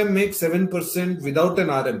 if I make 7% without an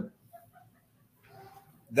RM,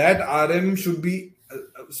 that RM should be,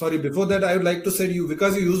 before that, I would like to say to you,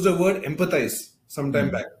 because you used the word empathize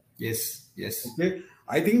sometime back. Yes. Okay.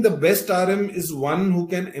 I think the best RM is one who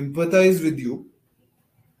can empathize with you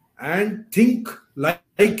and think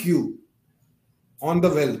like you on the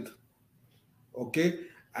wealth. Okay.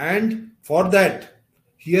 And for that,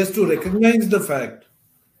 he has to recognize the fact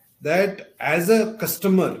that as a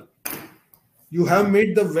customer, you have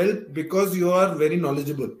made the wealth because you are very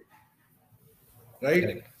knowledgeable,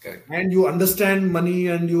 right? Correct. And you understand money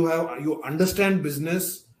and you understand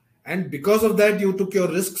business, and because of that, you took your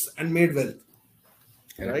risks and made wealth,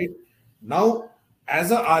 right? Now,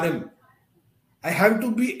 as a RM, I have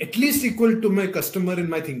to be at least equal to my customer in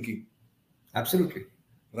my thinking. Absolutely.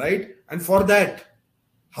 Right? And for that,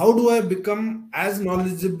 how do I become as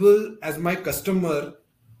knowledgeable as my customer,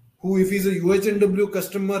 who, if he's a UHNW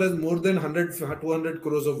customer, has more than 100, 200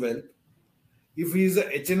 crores of wealth? If he is a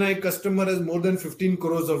HNI customer, has more than 15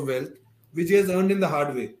 crores of wealth, which he has earned in the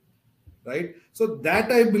hard way, right? So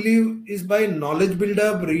that, I believe, is by knowledge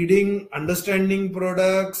build-up, reading, understanding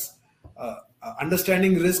products,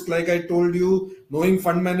 understanding risk, like I told you, knowing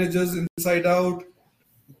fund managers inside out,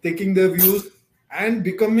 taking their views, and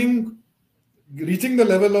reaching the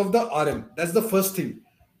level of the RM. That's the first thing.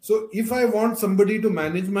 So if I want somebody to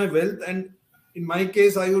manage my wealth, and in my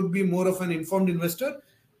case, I would be more of an informed investor,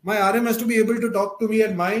 my RM has to be able to talk to me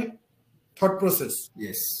at my thought process.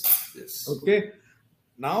 Yes. Okay.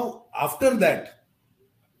 Now, after that,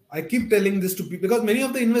 I keep telling this to people because many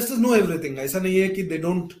of the investors know everything. Aisa nahi hai ki they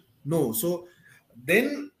don't know. So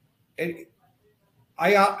then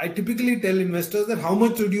I typically tell investors that how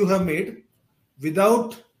much should you have made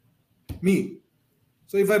without me?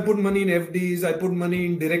 So if I put money in FDs, I put money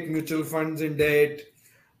in direct mutual funds, in debt,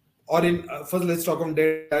 or in, first let's talk on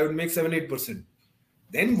debt, I would make 7-8%.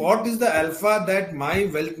 Then what is the alpha that my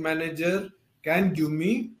wealth manager can give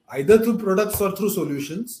me, either through products or through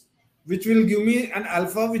solutions, which will give me an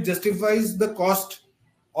alpha which justifies the cost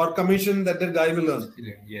or commission that the guy will earn?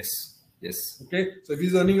 Yes. Okay. So if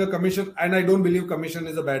he's earning a commission, and I don't believe commission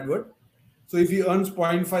is a bad word. So if he earns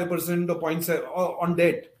 0.5% or 0.7 on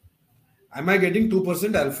debt, am I getting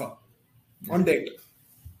 2% alpha on debt?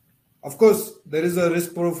 Of course, there is a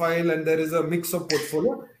risk profile and there is a mix of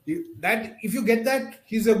portfolio. That if you get that,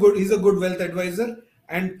 he's a good wealth advisor.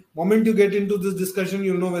 And moment you get into this discussion,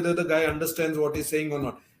 you'll know whether the guy understands what he's saying or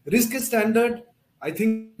not. Risk is standard. I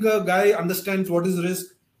think a guy understands what is risk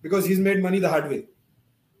because he's made money the hard way.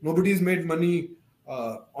 Nobody's made money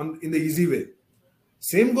in the easy way.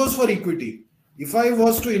 Same goes for equity. If I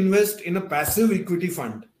was to invest in a passive equity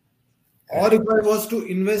fund, or if I was to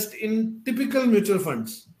invest in typical mutual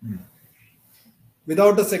funds,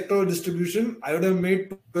 without a sector distribution, I would have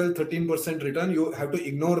made 12-13% return. You have to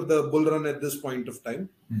ignore the bull run at this point of time.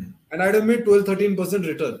 And I would have made 12-13%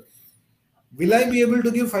 return. Will I be able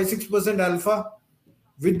to give 5-6% alpha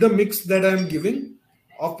with the mix that I am giving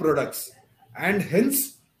of products? And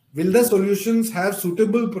hence, will the solutions have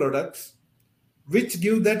suitable products which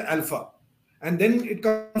give that alpha? And then it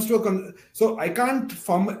comes to so I can't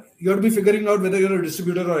form, you have to be figuring out whether you're a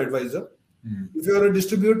distributor or advisor. If you're a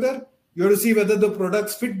distributor, you have to see whether the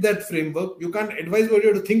products fit that framework. You can't advise, but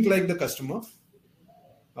you have to think like the customer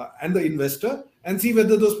and the investor and see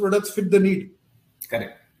whether those products fit the need.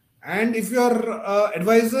 Correct. And if you're an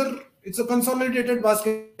advisor, it's a consolidated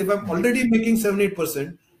basket. If I'm already making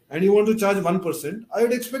 7-8% and you want to charge 1%, I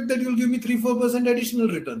would expect that you'll give me 3-4% additional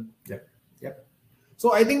return. Yep.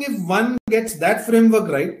 So I think if one gets that framework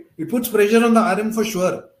right, it puts pressure on the RM for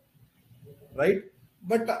sure. Right?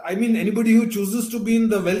 But I mean, anybody who chooses to be in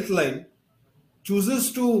the wealth line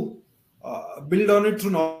chooses to build on it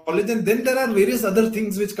through knowledge. And then there are various other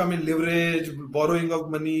things which come in: leverage, borrowing of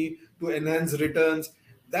money to enhance returns.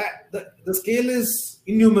 That the scale is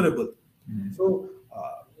innumerable.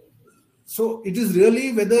 So it is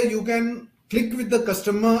really whether you can click with the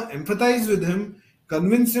customer, empathize with him,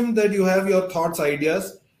 convince him that you have your thoughts,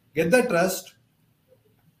 ideas, get the trust.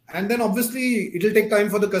 And then obviously it will take time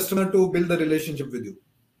for the customer to build the relationship with you.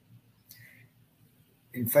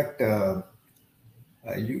 In fact,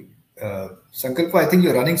 Sankalpa, I think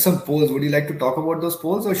you're running some polls. Would you like to talk about those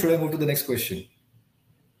polls, or should I move to the next question?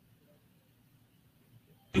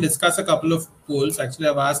 Discuss a couple of polls. Actually,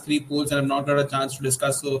 I've asked 3 polls and I've not got a chance to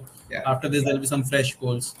discuss. So after this, there'll be some fresh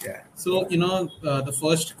polls. So, the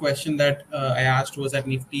first question that I asked was at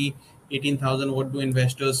Nifty 18,000, what do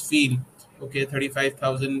investors feel? Okay,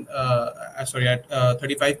 35,000, at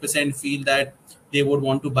 35% feel that they would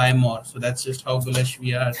want to buy more. So that's just how bullish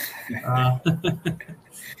we are.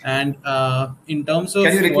 And in terms of...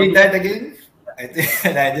 Can you repeat that again?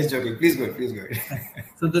 I'm just joking. Please go.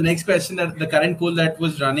 So the next question, that the current poll that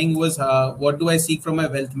was running was, what do I seek from my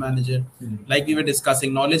wealth manager? Like we were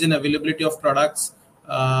discussing, knowledge and availability of products,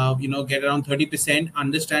 get around 30%.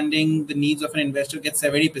 Understanding the needs of an investor gets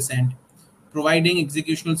 70%. Providing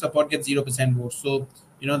executional support gets 0% votes. So,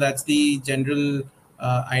 that's the general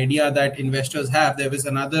idea that investors have. There was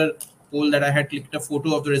another poll that I had clicked a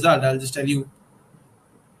photo of the result. I'll just tell you.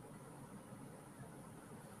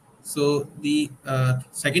 So the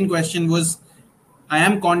second question was, I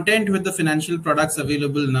am content with the financial products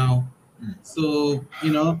available now. So,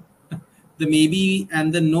 the maybe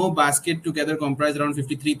and the no basket together comprise around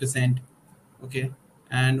 53%. Okay.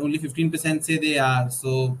 And only 15% say they are.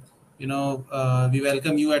 So, we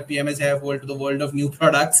welcome you at PMS World to the world of new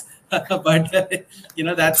products. But,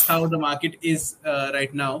 that's how the market is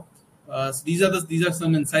right now. So these are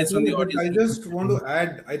some insights from the audience. I just want to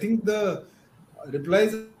add, I think the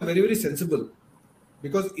replies are very, very sensible.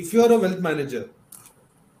 Because if you are a wealth manager,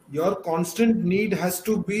 your constant need has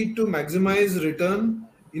to be to maximize return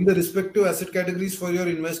in the respective asset categories for your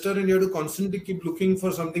investor, and you have to constantly keep looking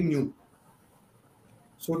for something new.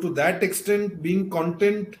 So to that extent, being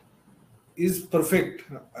content is perfect,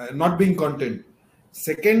 not being content.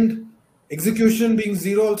 Second, execution being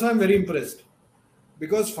 0 also, I'm very impressed.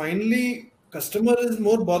 Because finally, customer is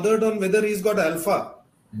more bothered on whether he's got alpha,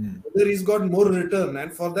 whether he's got more return.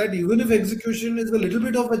 And for that, even if execution is a little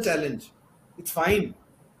bit of a challenge, it's fine.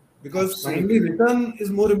 Because finally, return is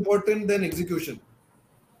more important than execution.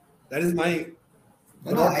 That is my...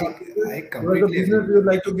 I completely business we would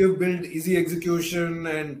like to build easy execution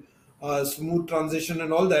and smooth transition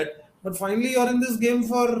and all that. But finally, you're in this game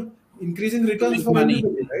for increasing returns for money,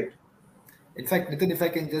 right? In fact, Nitin, if I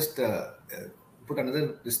can just put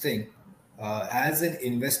another this thing, as an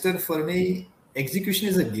investor, for me, execution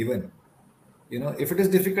is a given. If it is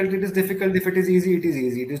difficult, it is difficult. If it is easy, it is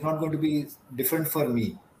easy. It is not going to be different for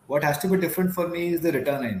me. What has to be different for me is the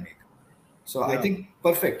return I make. So I think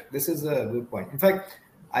perfect. This is a good point. In fact,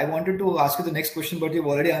 I wanted to ask you the next question, but you've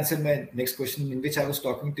already answered my next question, in which I was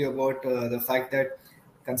talking to you about the fact that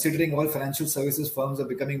considering all financial services firms are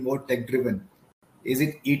becoming more tech-driven, is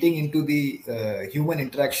it eating into the human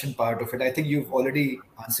interaction part of it? I think you've already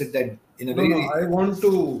answered that in a very... No, I want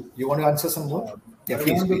to... You want to answer some more?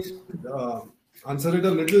 Please. Answer it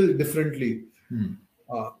a little differently.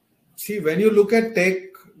 See, when you look at tech,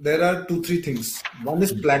 there are 2-3 things. One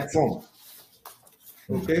is platform.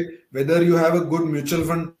 Okay, whether you have a good mutual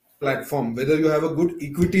fund platform, whether you have a good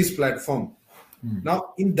equities platform.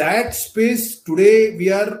 Now, in that space, today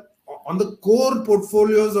we are on the core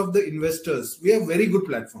portfolios of the investors. We have very good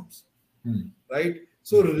platforms, right?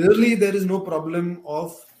 So really, there is no problem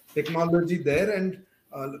of technology there. And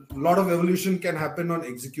a lot of evolution can happen on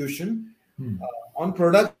execution. On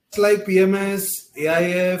products like PMS,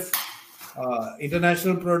 AIF,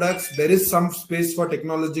 international products, there is some space for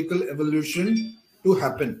technological evolution to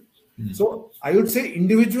happen. So I would say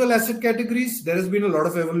individual asset categories, there has been a lot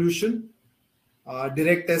of evolution.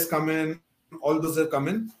 Direct has come in, all those have come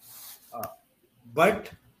in. But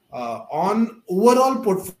on overall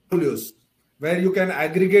portfolios, where you can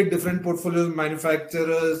aggregate different portfolios,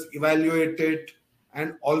 manufacturers, evaluate it,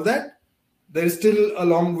 and all that, there is still a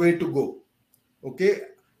long way to go. Okay.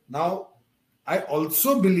 Now, I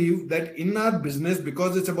also believe that in our business,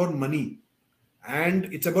 because it's about money and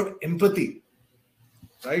it's about empathy,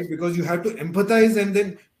 right? Because you have to empathize, and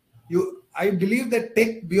then I believe that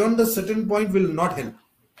tech beyond a certain point will not help.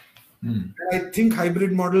 I think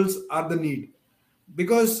hybrid models are the need.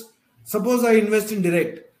 Because suppose I invest in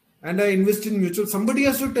direct and I invest in mutual, somebody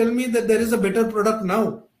has to tell me that there is a better product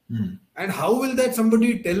now. And how will that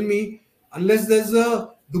somebody tell me unless there's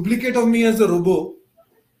a duplicate of me as a robo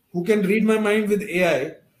who can read my mind with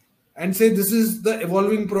AI and say this is the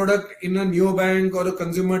evolving product in a neobank or a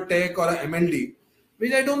consumer tech or a MLD,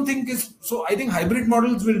 which I don't think is. So I think hybrid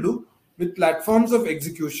models will do with platforms of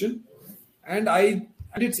execution. And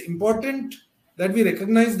it's important that we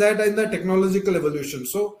recognize that in the technological evolution.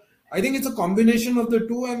 So I think it's a combination of the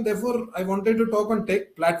two, and therefore I wanted to talk on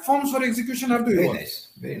tech. Platforms for execution have to evolve.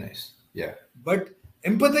 Very nice. Yeah. But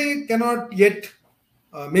empathy cannot yet,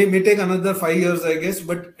 may take another 5 years, I guess.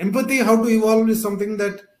 But empathy, how to evolve, is something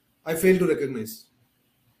that I fail to recognize.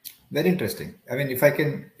 Very interesting. I mean, if I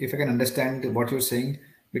can understand what you're saying,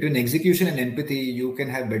 between execution and empathy, you can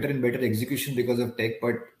have better and better execution because of tech.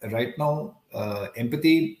 But right now,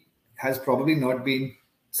 empathy has probably not been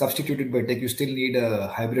substituted by tech. You still need a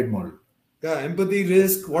hybrid model. Yeah, empathy,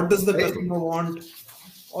 risk, what does the customer want,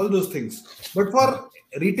 all those things. But for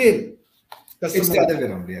retail customers, it's the other way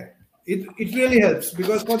around. Yeah, it really helps,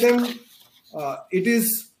 because for them, it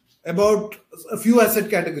is about a few asset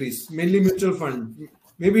categories, mainly mutual fund.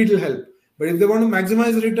 Maybe it will help. But if they want to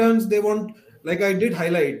maximize returns, they want, like I did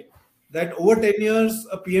highlight, that over 10 years,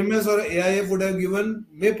 a PMS or AIF would have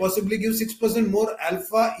may possibly give 6% more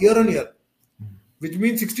alpha year on year, which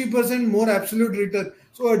means 60% more absolute return.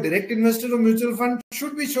 So a direct investor or mutual fund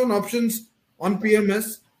should be shown options on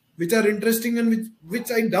PMS, which are interesting and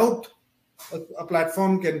which I doubt a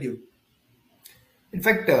platform can give. In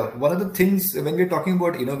fact, one of the things when we're talking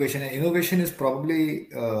about innovation, and innovation is probably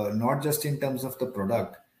not just in terms of the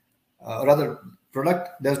product, rather,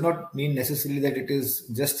 product does not mean necessarily that it is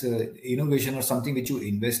just innovation or something which you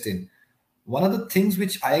invest in. One of the things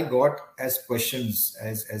which I got as questions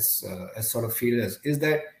as sort of feelers is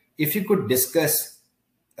that if you could discuss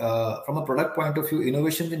from a product point of view,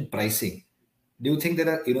 innovations in pricing. Do you think there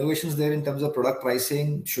are innovations there in terms of product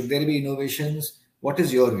pricing? Should there be innovations? What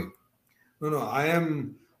is your view? No, I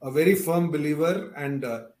am a very firm believer, and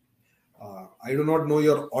I do not know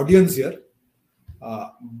your audience here,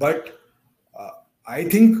 but I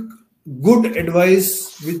think good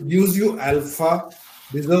advice which gives you alpha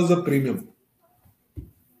deserves a premium.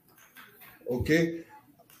 Okay,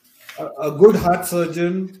 a good heart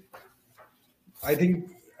surgeon, I think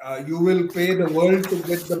you will pay the world to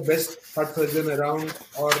get the best heart surgeon around,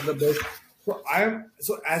 or the best.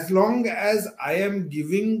 So as long as I am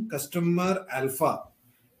giving customer alpha,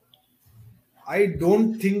 I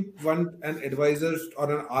don't think an advisor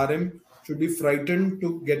or an RM should be frightened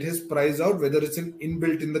to get his price out, whether it's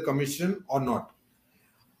inbuilt in the commission or not.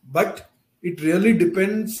 But it really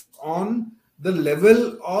depends on the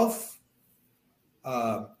level of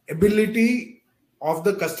ability of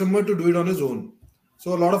the customer to do it on his own.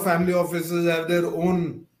 So a lot of family offices have their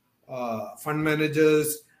own fund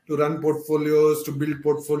managers to run portfolios, to build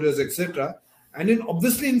portfolios, etc. And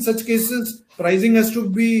obviously in such cases, pricing has to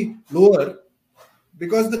be lower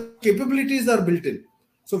because the capabilities are built in.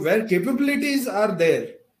 So where capabilities are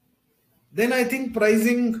there, then I think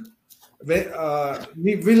pricing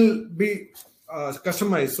will be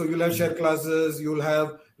customized. So you'll have share classes, you'll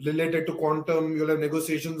have related to quantum, you'll have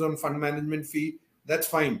negotiations on fund management fee. That's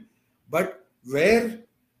fine. But where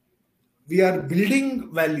we are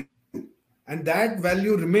building value and that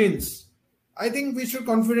value remains, I think we should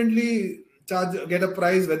confidently get a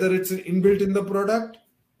price, whether it's inbuilt in the product,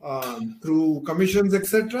 through commissions,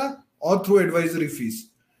 etc., or through advisory fees.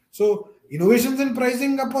 So innovations in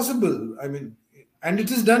pricing are possible. I mean, and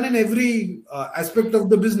it is done in every aspect of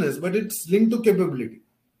the business, but it's linked to capability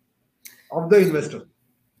of the investor.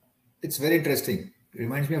 It's very interesting. It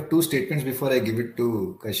reminds me of two statements before I give it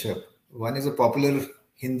to Kashyap. One is a popular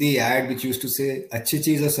Hindi ad which used to say, "अच्छी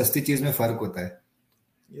चीज और सस्ती चीज में फर्क होता है."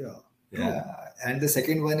 Yeah. And the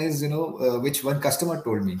second one is, which one customer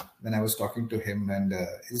told me when I was talking to him. And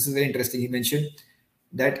this is very interesting. He mentioned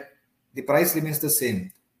that the price remains the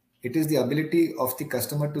same. It is the ability of the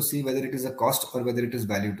customer to see whether it is a cost or whether it is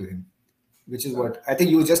value to him, which is what I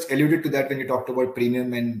think you just alluded to that when you talked about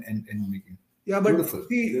premium and making. Yeah, but Beautiful.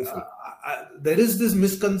 see, Beautiful. There is this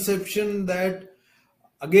misconception that,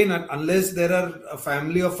 again, unless there are a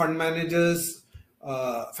family of fund managers,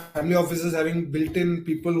 family offices having built-in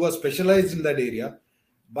people who are specialized in that area,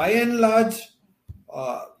 by and large,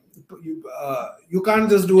 you can't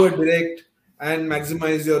just do a direct and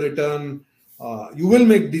maximize your return. You will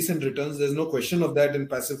make decent returns. There's no question of that in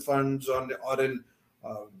passive funds or in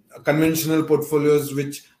conventional portfolios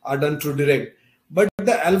which are done through direct. But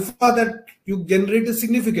the alpha that you generate is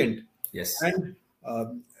significant. Yes. And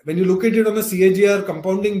when you look at it on a CAGR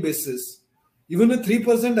compounding basis, even a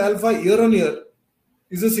 3% alpha year on year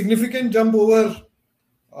is a significant jump over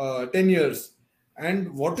 10 years.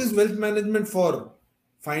 And what is wealth management for?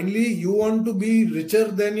 Finally, you want to be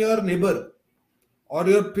richer than your neighbor or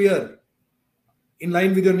your peer, in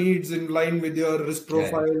line with your needs, in line with your risk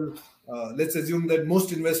profile. Let's assume that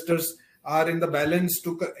most investors are in the balance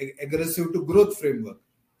to aggressive to growth framework,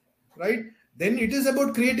 right? Then it is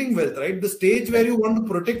about creating wealth, right? The stage where you want to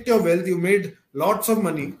protect your wealth, you made lots of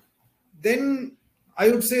money. Then I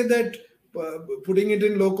would say that putting it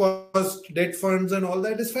in low cost debt funds and all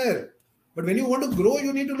that is fair. But when you want to grow,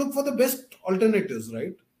 you need to look for the best alternatives,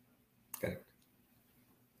 right? Correct.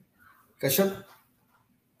 Kashyap?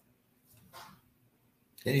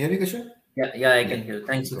 Can you hear me, Kashyap? Yeah, I can hear.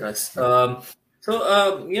 Thanks, Vikas.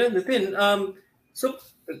 Nitin,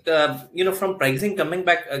 from pricing, coming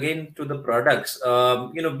back again to the products,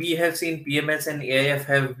 we have seen PMS and AIF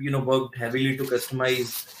have, worked heavily to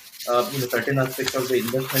customize, certain aspects of the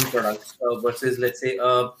investment products versus, let's say,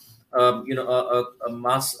 a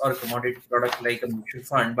mass or commodity product like a mutual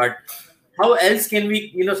fund. But how else can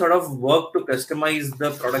we, sort of work to customize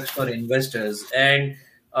the products for investors? And,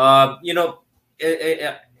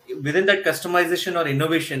 within that customization or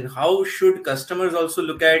innovation, how should customers also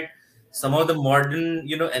look at some of the modern,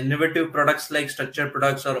 innovative products like structured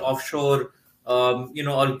products or offshore, or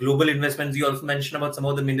global investments? You also mentioned about some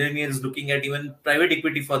of the millennials looking at even private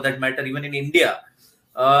equity for that matter, even in India.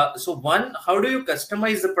 So one, how do you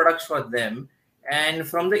customize the products for them? And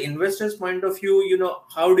from the investor's point of view,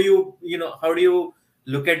 how do you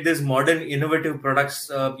look at these modern innovative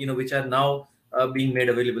products, which are now being made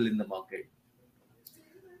available in the market?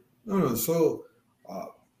 No. So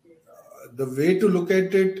the way to look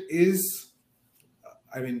at it is,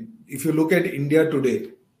 if you look at India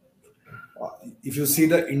today, if you see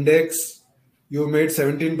the index, you made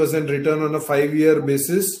 17% return on a 5-year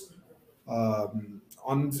basis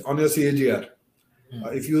on your CAGR.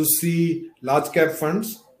 If you see large cap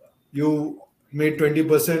funds, you made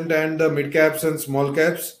 20%, and the mid caps and small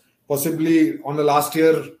caps, possibly on the last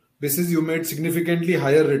year basis, you made significantly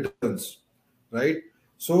higher returns, right?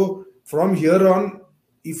 So from here on,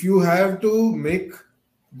 if you have to make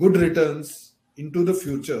good returns into the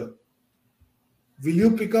future, will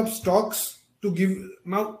you pick up stocks to give?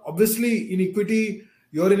 Now, obviously, in equity,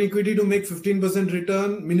 you're in equity to make 15%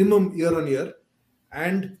 return minimum year on year.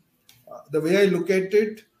 And the way I look at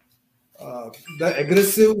it, the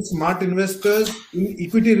aggressive smart investors in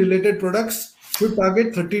equity related products should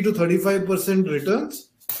target 30 to 35%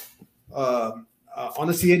 returns on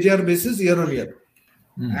a CAGR basis year on year.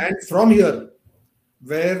 And from here,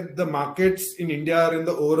 where the markets in India are in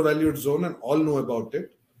the overvalued zone and all know about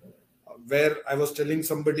it, where I was telling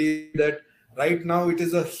somebody that right now it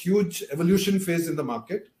is a huge evolution phase in the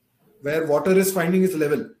market where water is finding its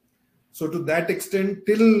level. So to that extent,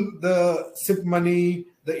 till the SIP money,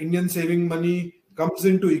 the Indian saving money comes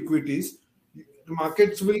into equities, the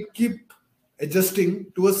markets will keep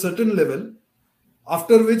adjusting to a certain level,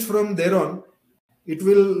 after which from there on, it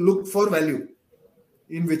will look for value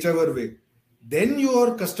in whichever way. Then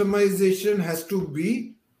your customization has to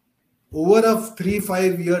be over a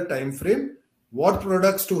 3-5 year time frame, what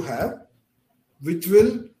products to have, which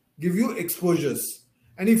will give you exposures.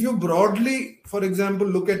 And if you broadly, for example,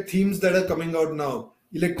 look at themes that are coming out now,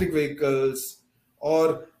 electric vehicles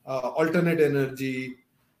or alternate energy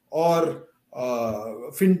or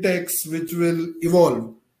fintechs, which will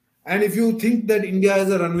evolve. And if you think that India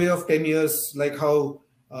has a runway of 10 years, like how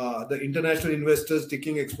the international investors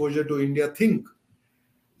taking exposure to India think,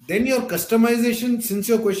 then your customization, since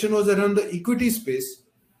your question was around the equity space,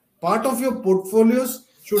 part of your portfolios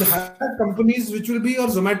should have companies which will be your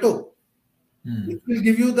Zomato. It will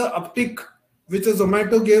give you the uptick which a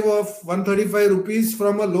Zomato gave of 135 rupees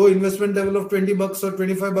from a low investment level of $20 or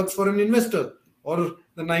 $25 for an investor, or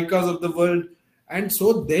the Nykas of the world And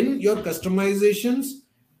so then your customizations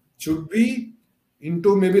should be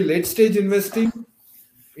into maybe late stage investing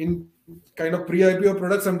in kind of pre-IPO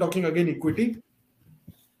products. I'm talking again equity,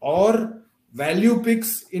 or value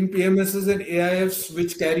picks in PMSs and AIFs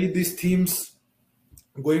which carry these themes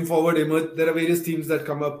going forward. There are various themes that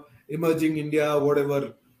come up: emerging India,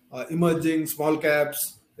 whatever, emerging small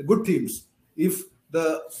caps, good themes. If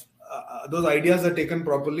those ideas are taken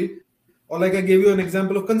properly, or like I gave you an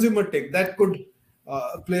example of consumer tech, that could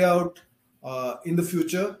play out in the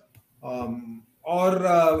future, or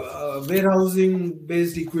warehousing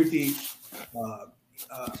based equity.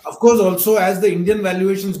 Of course, also as the Indian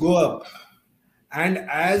valuations go up and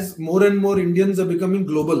as more and more Indians are becoming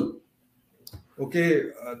global. Okay,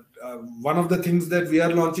 one of the things that we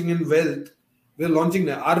are launching in wealth, we're launching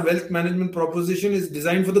now. Our wealth management proposition is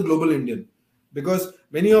designed for the global Indian, because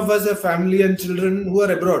many of us have family and children who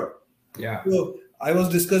are abroad. Yeah. So I was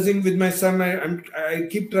discussing with my son. I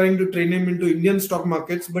keep trying to train him into Indian stock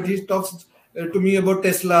markets, but he talks to me about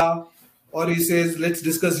Tesla, or he says, "Let's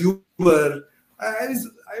discuss Uber."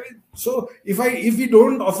 So if we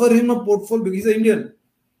don't offer him a portfolio, because he's an Indian,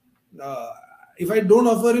 if I don't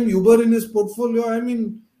offer him Uber in his portfolio, I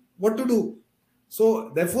mean, what to do?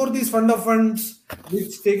 So therefore, these fund of funds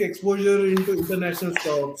which take exposure into international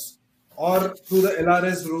stocks, or through the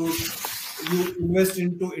LRS route, you invest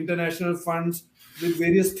into international funds with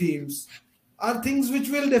various themes, are things which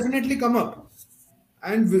will definitely come up,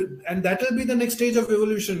 and that will be the next stage of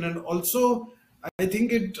evolution. And also, I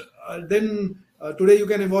think it then today you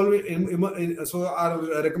can evolve. So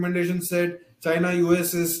our recommendation said China,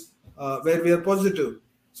 US is where we are positive.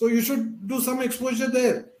 So you should do some exposure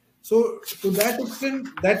there. So to that extent,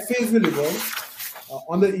 that phase will evolve.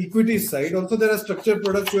 On the equity side, also there are structured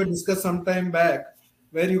products we had discussed some time back,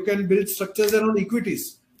 where you can build structures around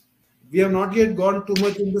equities. We have not yet gone too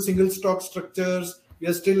much into single stock structures. We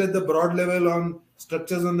are still at the broad level on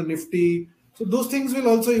structures on the Nifty. So those things will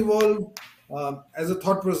also evolve as a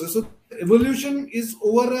thought process. So evolution is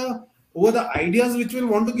over the ideas which will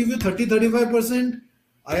want to give you 30-35%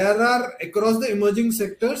 IRR across the emerging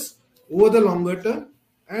sectors over the longer term,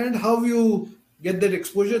 and how you get that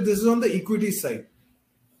exposure. This is on the equity side.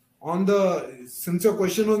 Since your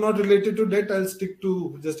question was not related to debt, I'll stick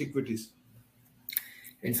to just equities.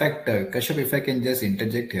 In fact, Kashyap, if I can just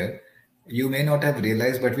interject here, you may not have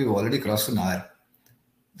realized, but we've already crossed an hour.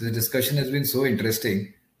 The discussion has been so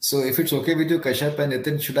interesting. So if it's okay with you, Kashyap and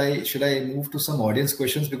Nitin, should I move to some audience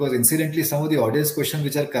questions? Because incidentally, some of the audience questions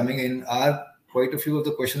which are coming in are quite a few of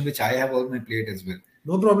the questions which I have on my plate as well.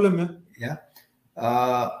 No problem, man. Yeah.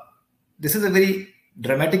 This is a very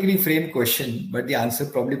dramatically framed question, but the answer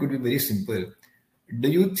probably could be very simple. Do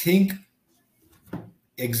you think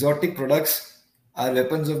exotic products are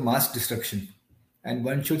weapons of mass destruction and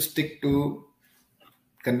one should stick to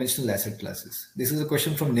conventional asset classes? This is a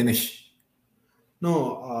question from Nimish.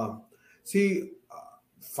 No,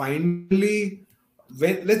 finally,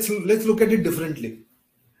 let's look at it differently.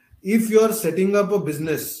 If you are setting up a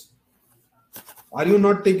business, are you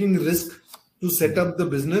not taking risk to set up the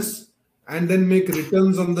business and then make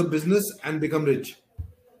returns on the business and become rich?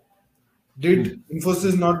 Did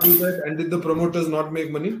Infosys not do that, and did the promoters not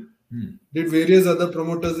make money? Did various other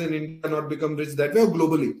promoters in India not become rich that way, or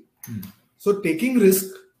globally? So taking risk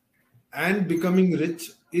and becoming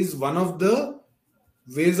rich is one of the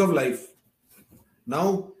ways of life.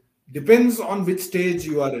 Now, depends on which stage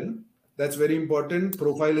you are in. That's very important.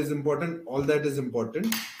 Profile is important. All that is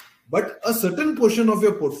important. But a certain portion of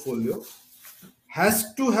your portfolio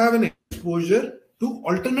has to have an exposure to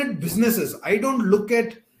alternate businesses. I don't look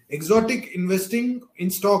at exotic investing in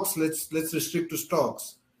stocks. Let's restrict to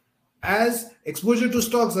stocks. As exposure to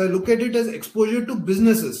stocks, I look at it as exposure to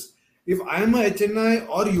businesses. If I am a HNI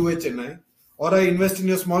or UHNI, or I invest in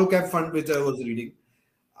a small cap fund, which I was reading,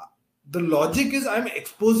 the logic is I'm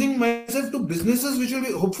exposing myself to businesses which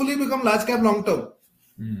will hopefully become large cap long term.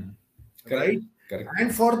 Right? Correct.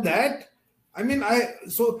 And for that, I mean,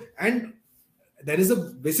 and there is a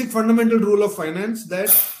basic fundamental rule of finance that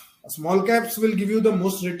small caps will give you the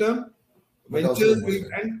most return. Ventures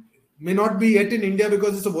and may not be yet in India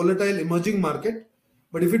because it's a volatile emerging market.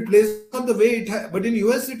 But if it plays out the way but in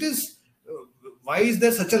US it is, why is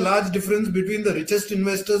there such a large difference between the richest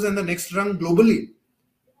investors and the next rung globally?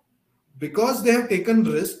 Because they have taken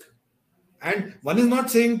risk. And one is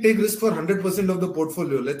not saying take risk for 100% of the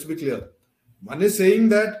portfolio. Let's be clear. One is saying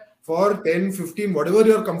that for 10, 15, whatever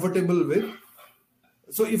you're comfortable with.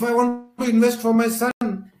 So if I want to invest for my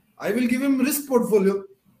son, I will give him risk portfolio.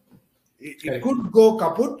 It could go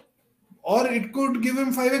kaput, or it could give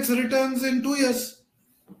him 5x returns in 2 years.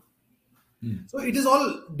 So it is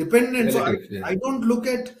all dependent. Relative, I don't look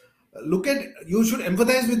at, you should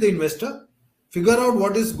empathize with the investor, figure out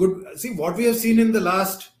what is good. See, what we have seen in the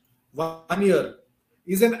last 1 year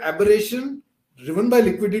is an aberration driven by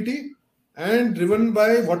liquidity and driven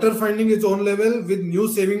by water finding its own level with new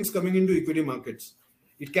savings coming into equity markets.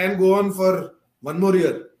 It can go on for 1 more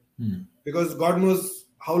year because God knows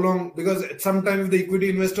how long, because sometimes the equity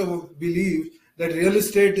investor believes that real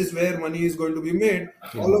estate is where money is going to be made.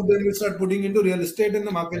 All of them will start putting into real estate and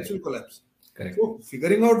the markets will collapse. Correct. So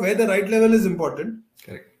figuring out where the right level is important.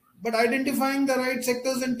 Correct. But identifying the right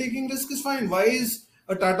sectors and taking risk is fine. Why is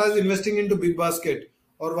a Tata investing into Big Basket,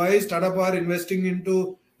 or why is Tata Power investing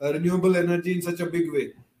into renewable energy in such a big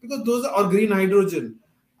way? Because those are, or green hydrogen.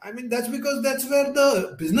 I mean, that's because that's where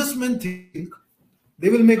the businessmen think they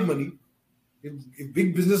will make money. If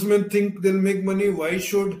big businessmen think they'll make money, why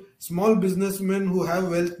should small businessmen who have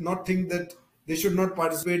wealth not think that they should not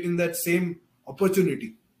participate in that same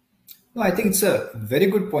opportunity? No, I think it's a very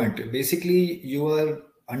good point. Basically, you are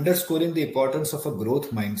underscoring the importance of a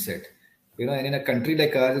growth mindset. And in a country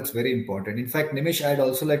like ours, it's very important. In fact, Nimish, I'd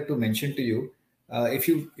also like to mention to you, if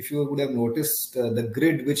you would have noticed the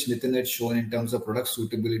grid which Nitin had shown in terms of product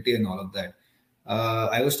suitability and all of that.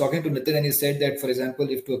 I was talking to Nitin and he said that, for example,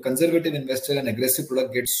 if to a conservative investor an aggressive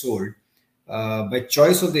product gets sold, by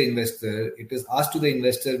choice of the investor, it is asked to the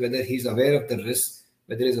investor whether he's aware of the risk,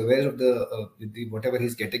 whether he's aware of the whatever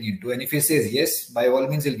he's getting into. And if he says yes, by all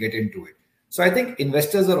means, he'll get into it. So I think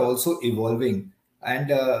investors are also evolving.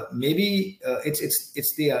 And maybe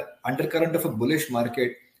it's the undercurrent of a bullish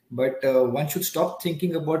market, but one should stop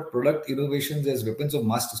thinking about product innovations as weapons of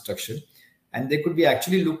mass destruction, and they could be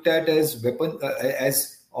actually looked at as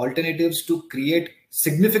as alternatives to create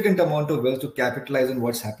significant amount of wealth to capitalize on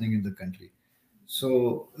what's happening in the country.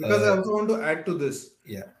 So, because I also want to add to this.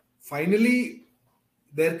 Yeah. Finally,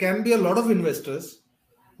 there can be a lot of investors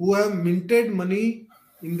who have minted money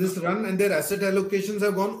in this run and their asset allocations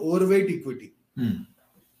have gone overweight equity.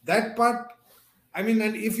 That part, I mean,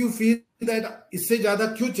 and if you feel that isse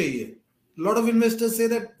zyada kyun chahiye, a lot of investors say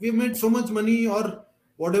that we made so much money or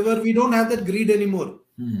whatever, we don't have that greed anymore,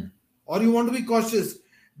 or you want to be cautious,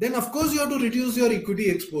 then of course you have to reduce your equity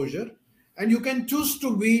exposure, and you can choose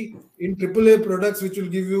to be in AAA products which will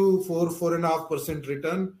give you 4.5%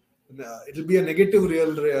 return. It will be a negative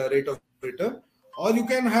real rate of return, or you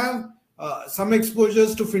can have some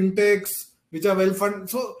exposures to fintechs which are well funded.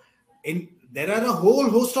 So there are a whole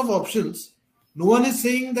host of options. No one is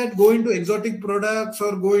saying that go into exotic products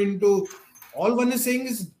or go into, all one is saying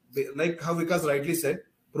is, like how Vikas rightly said,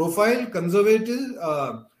 profile, conservative,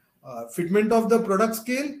 fitment of the product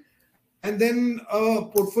scale, and then a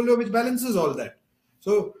portfolio which balances all that.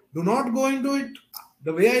 So do not go into it.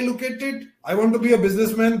 The way I look at it, I want to be a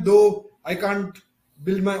businessman, though I can't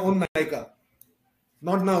build my own Nykaa.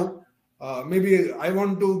 Not now. Maybe I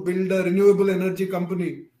want to build a renewable energy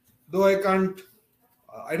company, though I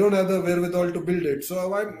don't have the wherewithal to build it.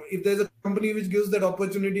 So if there's a company which gives that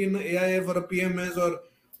opportunity in AIF or a PMS, or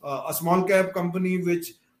a small cap company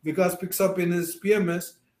which Vikas picks up in his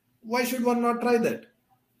PMS, why should one not try that?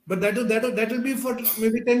 But that will be for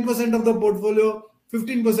maybe 10% of the portfolio,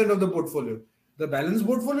 15% of the portfolio. The balanced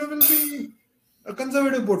portfolio will be a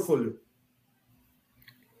conservative portfolio.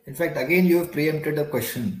 In fact, again, you have preempted a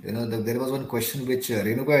question. There was one question which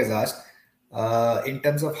Renuka has asked in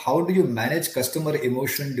terms of how do you manage customer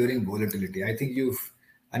emotion during volatility. I think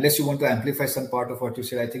unless you want to amplify some part of what you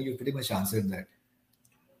said, I think you pretty much answered that.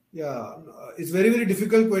 Yeah, it's very, very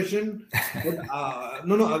difficult question. But,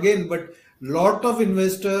 but lot of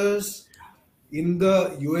investors in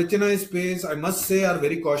the UHNI space, I must say, are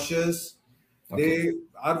very cautious. Okay. They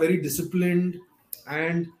are very disciplined,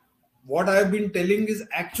 and what I've been telling is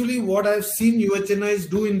actually what I've seen UHNIs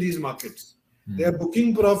do in these markets. They are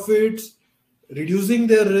booking profits, reducing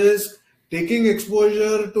their risk, taking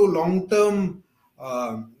exposure to long-term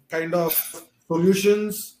kind of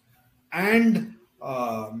solutions, and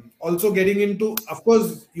also getting into, of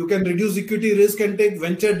course, you can reduce equity risk and take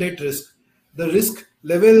venture debt risk. The risk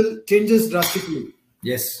level changes drastically.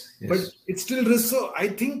 Yes. But it's still risk. So I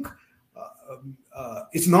think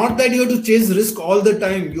it's not that you have to chase risk all the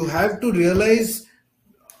time. You have to realize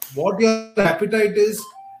what your appetite is,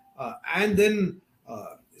 and then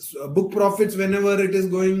book profits whenever it is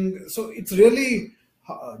going. So it's really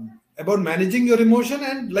about managing your emotion.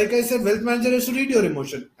 And like I said, wealth manager has to read your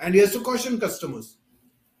emotion and he has to caution customers.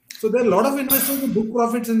 So there are a lot of investors who book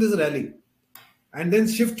profits in this rally and then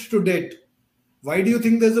shift to debt. Why do you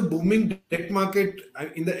think there's a booming debt market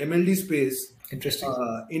in the MLD space? Interesting.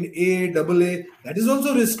 In AA, that is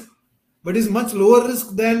also risk, but is much lower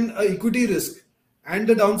risk than equity risk. and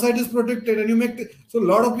the downside is protected, and you make so a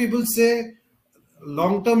lot of people say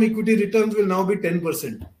long-term equity returns will now be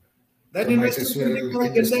 10%. That So might investor as can well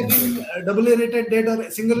get that invest into in AA rated debt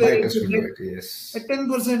or single A Might rated as well do debt it, yes. at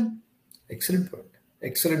 10%. Excellent point.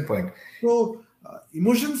 Excellent point. So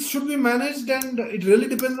emotions should be managed, and it really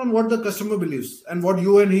depends on what the customer believes and what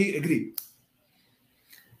you and he agree.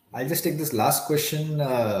 I'll just take this last question,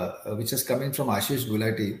 which is coming from Ashish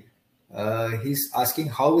Gulati. He's asking,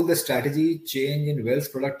 how will the strategy change in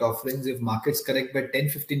wealth product offerings if markets correct by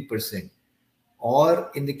 10-15%? Or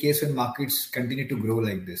in the case when markets continue to grow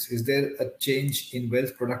like this, is there a change in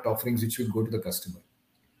wealth product offerings which will go to the customer?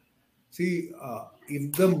 See,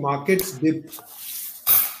 if the markets dip,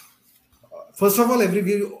 first of all,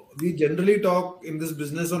 we generally talk in this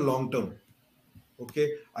business on long term.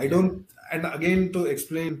 Okay, I don't, and again to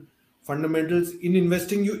explain fundamentals in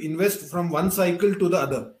investing, you invest from one cycle to the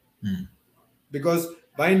other, because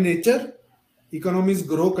by nature, economies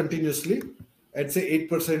grow continuously at say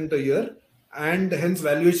 8% a year, and hence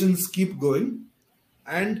valuations keep going.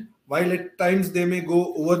 And while at times they may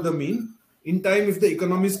go over the mean, in time, if the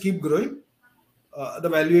economies keep growing, the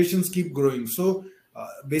valuations keep growing. So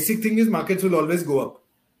basic thing is markets will always go up,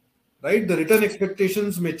 right? The return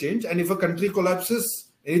expectations may change, and if a country collapses,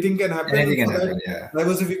 anything can happen. Anything can So happen, that yeah.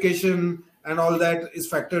 diversification and all that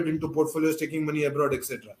is factored into portfolios, taking money abroad,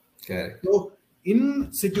 etc. Correct. So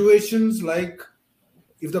in situations like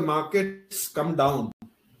if the markets come down,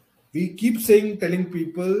 we keep telling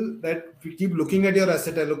people that we keep looking at your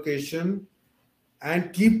asset allocation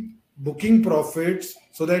and keep booking profits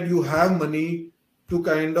so that you have money to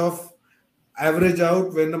kind of average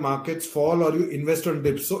out when the markets fall, or you invest on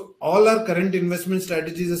dips. So all our current investment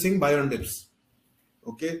strategies are saying buy on dips.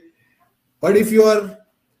 Okay. But if you are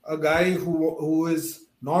a guy who is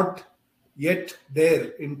not yet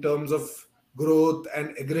there in terms of growth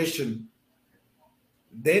and aggression,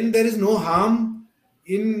 then there is no harm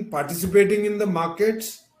in participating in the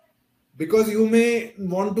markets, because you may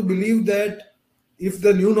want to believe that if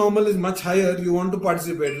the new normal is much higher, you want to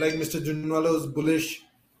participate. Like Mr. Junwala was bullish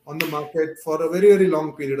on the market for a very, very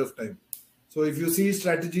long period of time. So if you see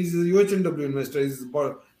strategies, the UHNW investor is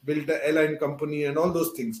built an airline company and all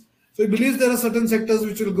those things. So he believes there are certain sectors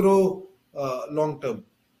which will grow long term.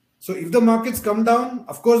 So if the markets come down,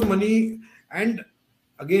 of course, money, and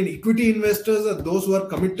again, equity investors are those who are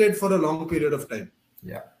committed for a long period of time.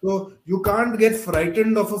 Yeah. So you can't get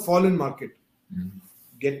frightened of a fall in market.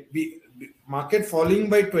 Market falling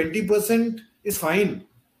by 20% is fine,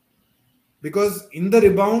 because in the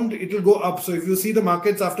rebound it will go up. So if you see the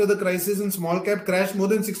markets after the crisis in small cap crash more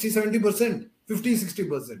than 60-70%,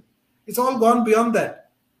 50-60%, it's all gone beyond that.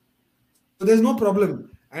 So there's no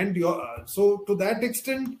problem. And so to that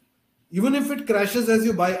extent, even if it crashes as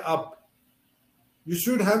you buy up, you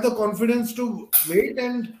should have the confidence to wait,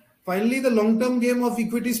 and finally the long-term game of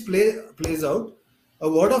equities plays out. A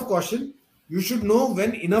word of caution: you should know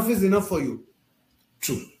when enough is enough for you.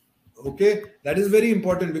 True. Okay, that is very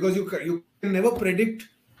important, because you can never predict,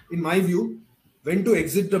 in my view, when to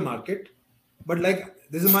exit the market. But like,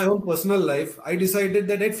 this is my own personal life. I decided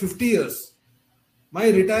that at 50 years, my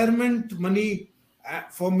retirement money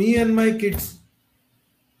for me and my kids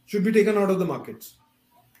should be taken out of the markets.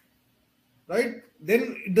 Right?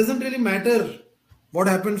 Then it doesn't really matter what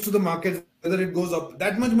happens to the market, whether it goes up.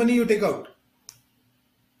 That much money you take out.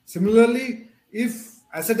 Similarly, if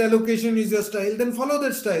asset allocation is your style, then follow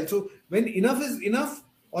that style. So when enough is enough,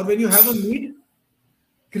 or when you have a need,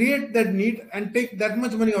 create that need and take that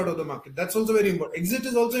much money out of the market. That's also very important. Exit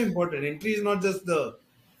is also important. Entry is not just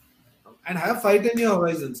and have 5-10 year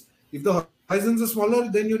horizons. If the horizons are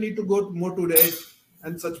smaller, then you need to go more to debt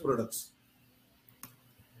and such products.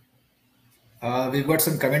 We've got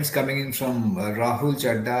some comments coming in from Rahul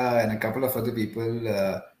Chadda and a couple of other people.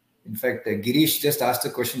 In fact, Girish just asked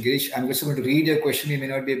a question. Girish, I'm just going to read your question. You may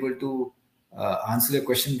not be able to answer the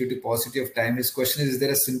question due to paucity of time. His question is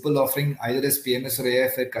there a simple offering either as PMS or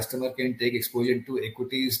AIF where customer can take exposure to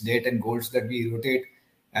equities, debt and gold so that we rotate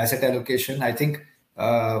asset allocation? I think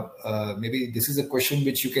maybe this is a question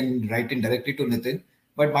which you can write in directly to Nitin.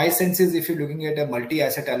 But my sense is if you're looking at a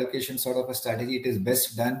multi-asset allocation sort of a strategy, it is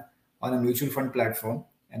best done on a mutual fund platform,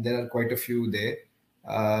 and there are quite a few there.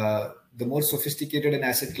 The more sophisticated an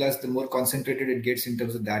asset class, the more concentrated it gets in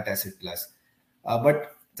terms of that asset class.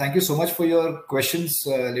 But thank you so much for your questions,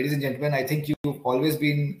 ladies and gentlemen. I think you've always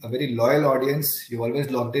been a very loyal audience. You've always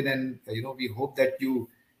logged in, and we hope that you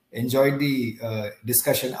enjoyed the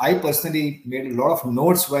discussion. I personally made a lot of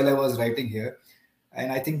notes while I was writing here,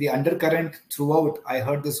 and I think the undercurrent throughout, I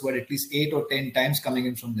heard this word at least 8 or 10 times coming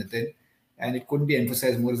in from Nitin, and it couldn't be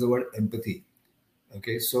emphasized more, is the word empathy.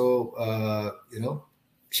 Okay, so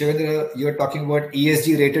Shivendra, you're talking about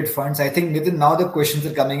ESG rated funds. I think Nitin, now the questions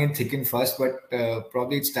are coming in thick and fast, but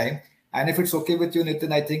probably it's time. And if it's okay with you,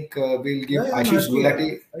 Nitin, I think we'll give I'm Ashish happy.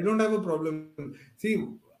 Gulati. I don't have a problem. See,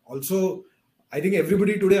 also, I think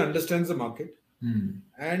everybody today understands the market.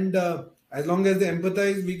 And as long as they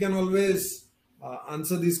empathize, we can always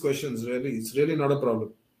answer these questions. Really, it's really not a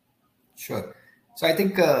problem. Sure. So I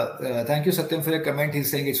think, thank you, Satyam, for your comment.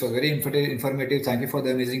 He's saying it's very informative. Thank you for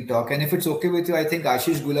the amazing talk. And if it's okay with you, I think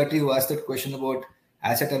Ashish Gulati, who asked that question about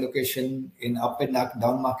asset allocation in up and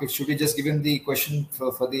down market, should we just give him the question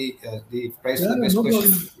for the price for the best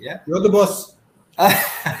question? Problem. Yeah, You're the boss.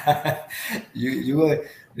 you were,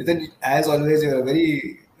 Nitin, as always, you're a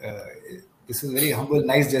very, this is a very humble,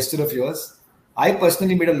 nice gesture of yours. I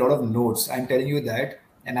personally made a lot of notes. I'm telling you that.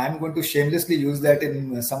 And I'm going to shamelessly use that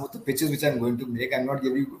in some of the pitches which I'm going to make. I'm not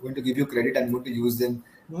going to give you credit. I'm going to use them.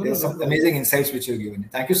 There's some amazing insights which you've given.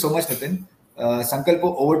 Thank you so much, Nitin.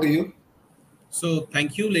 Sankalpo, over to you. So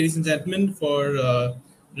thank you, ladies and gentlemen, for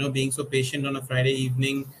being so patient on a Friday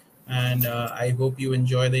evening. And I hope you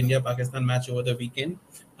enjoy the India-Pakistan match over the weekend.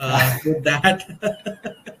 With that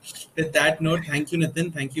note, thank you,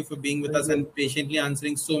 Nitin. Thank you for being with us and patiently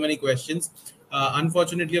answering so many questions.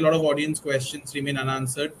 Unfortunately, a lot of audience questions remain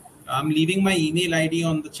unanswered. I'm leaving my email ID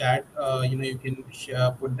on the chat. You can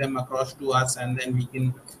put them across to us, and then we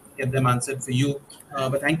can get them answered for you.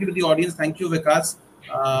 But thank you to the audience. Thank you, Vikas.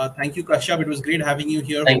 Thank you, Kashyap. It was great having you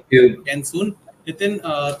here. Thank you. Again soon. Nitin,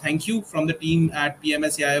 thank you from the team at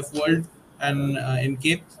PMS AIF World and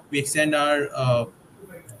MK. We extend our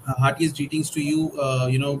heartiest greetings to you.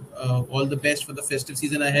 All the best for the festive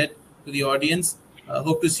season ahead. To the audience,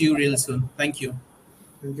 hope to see you real soon. Thank you.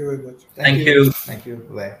 Thank you very much. Thank you. Thank you.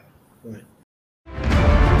 Bye. Bye.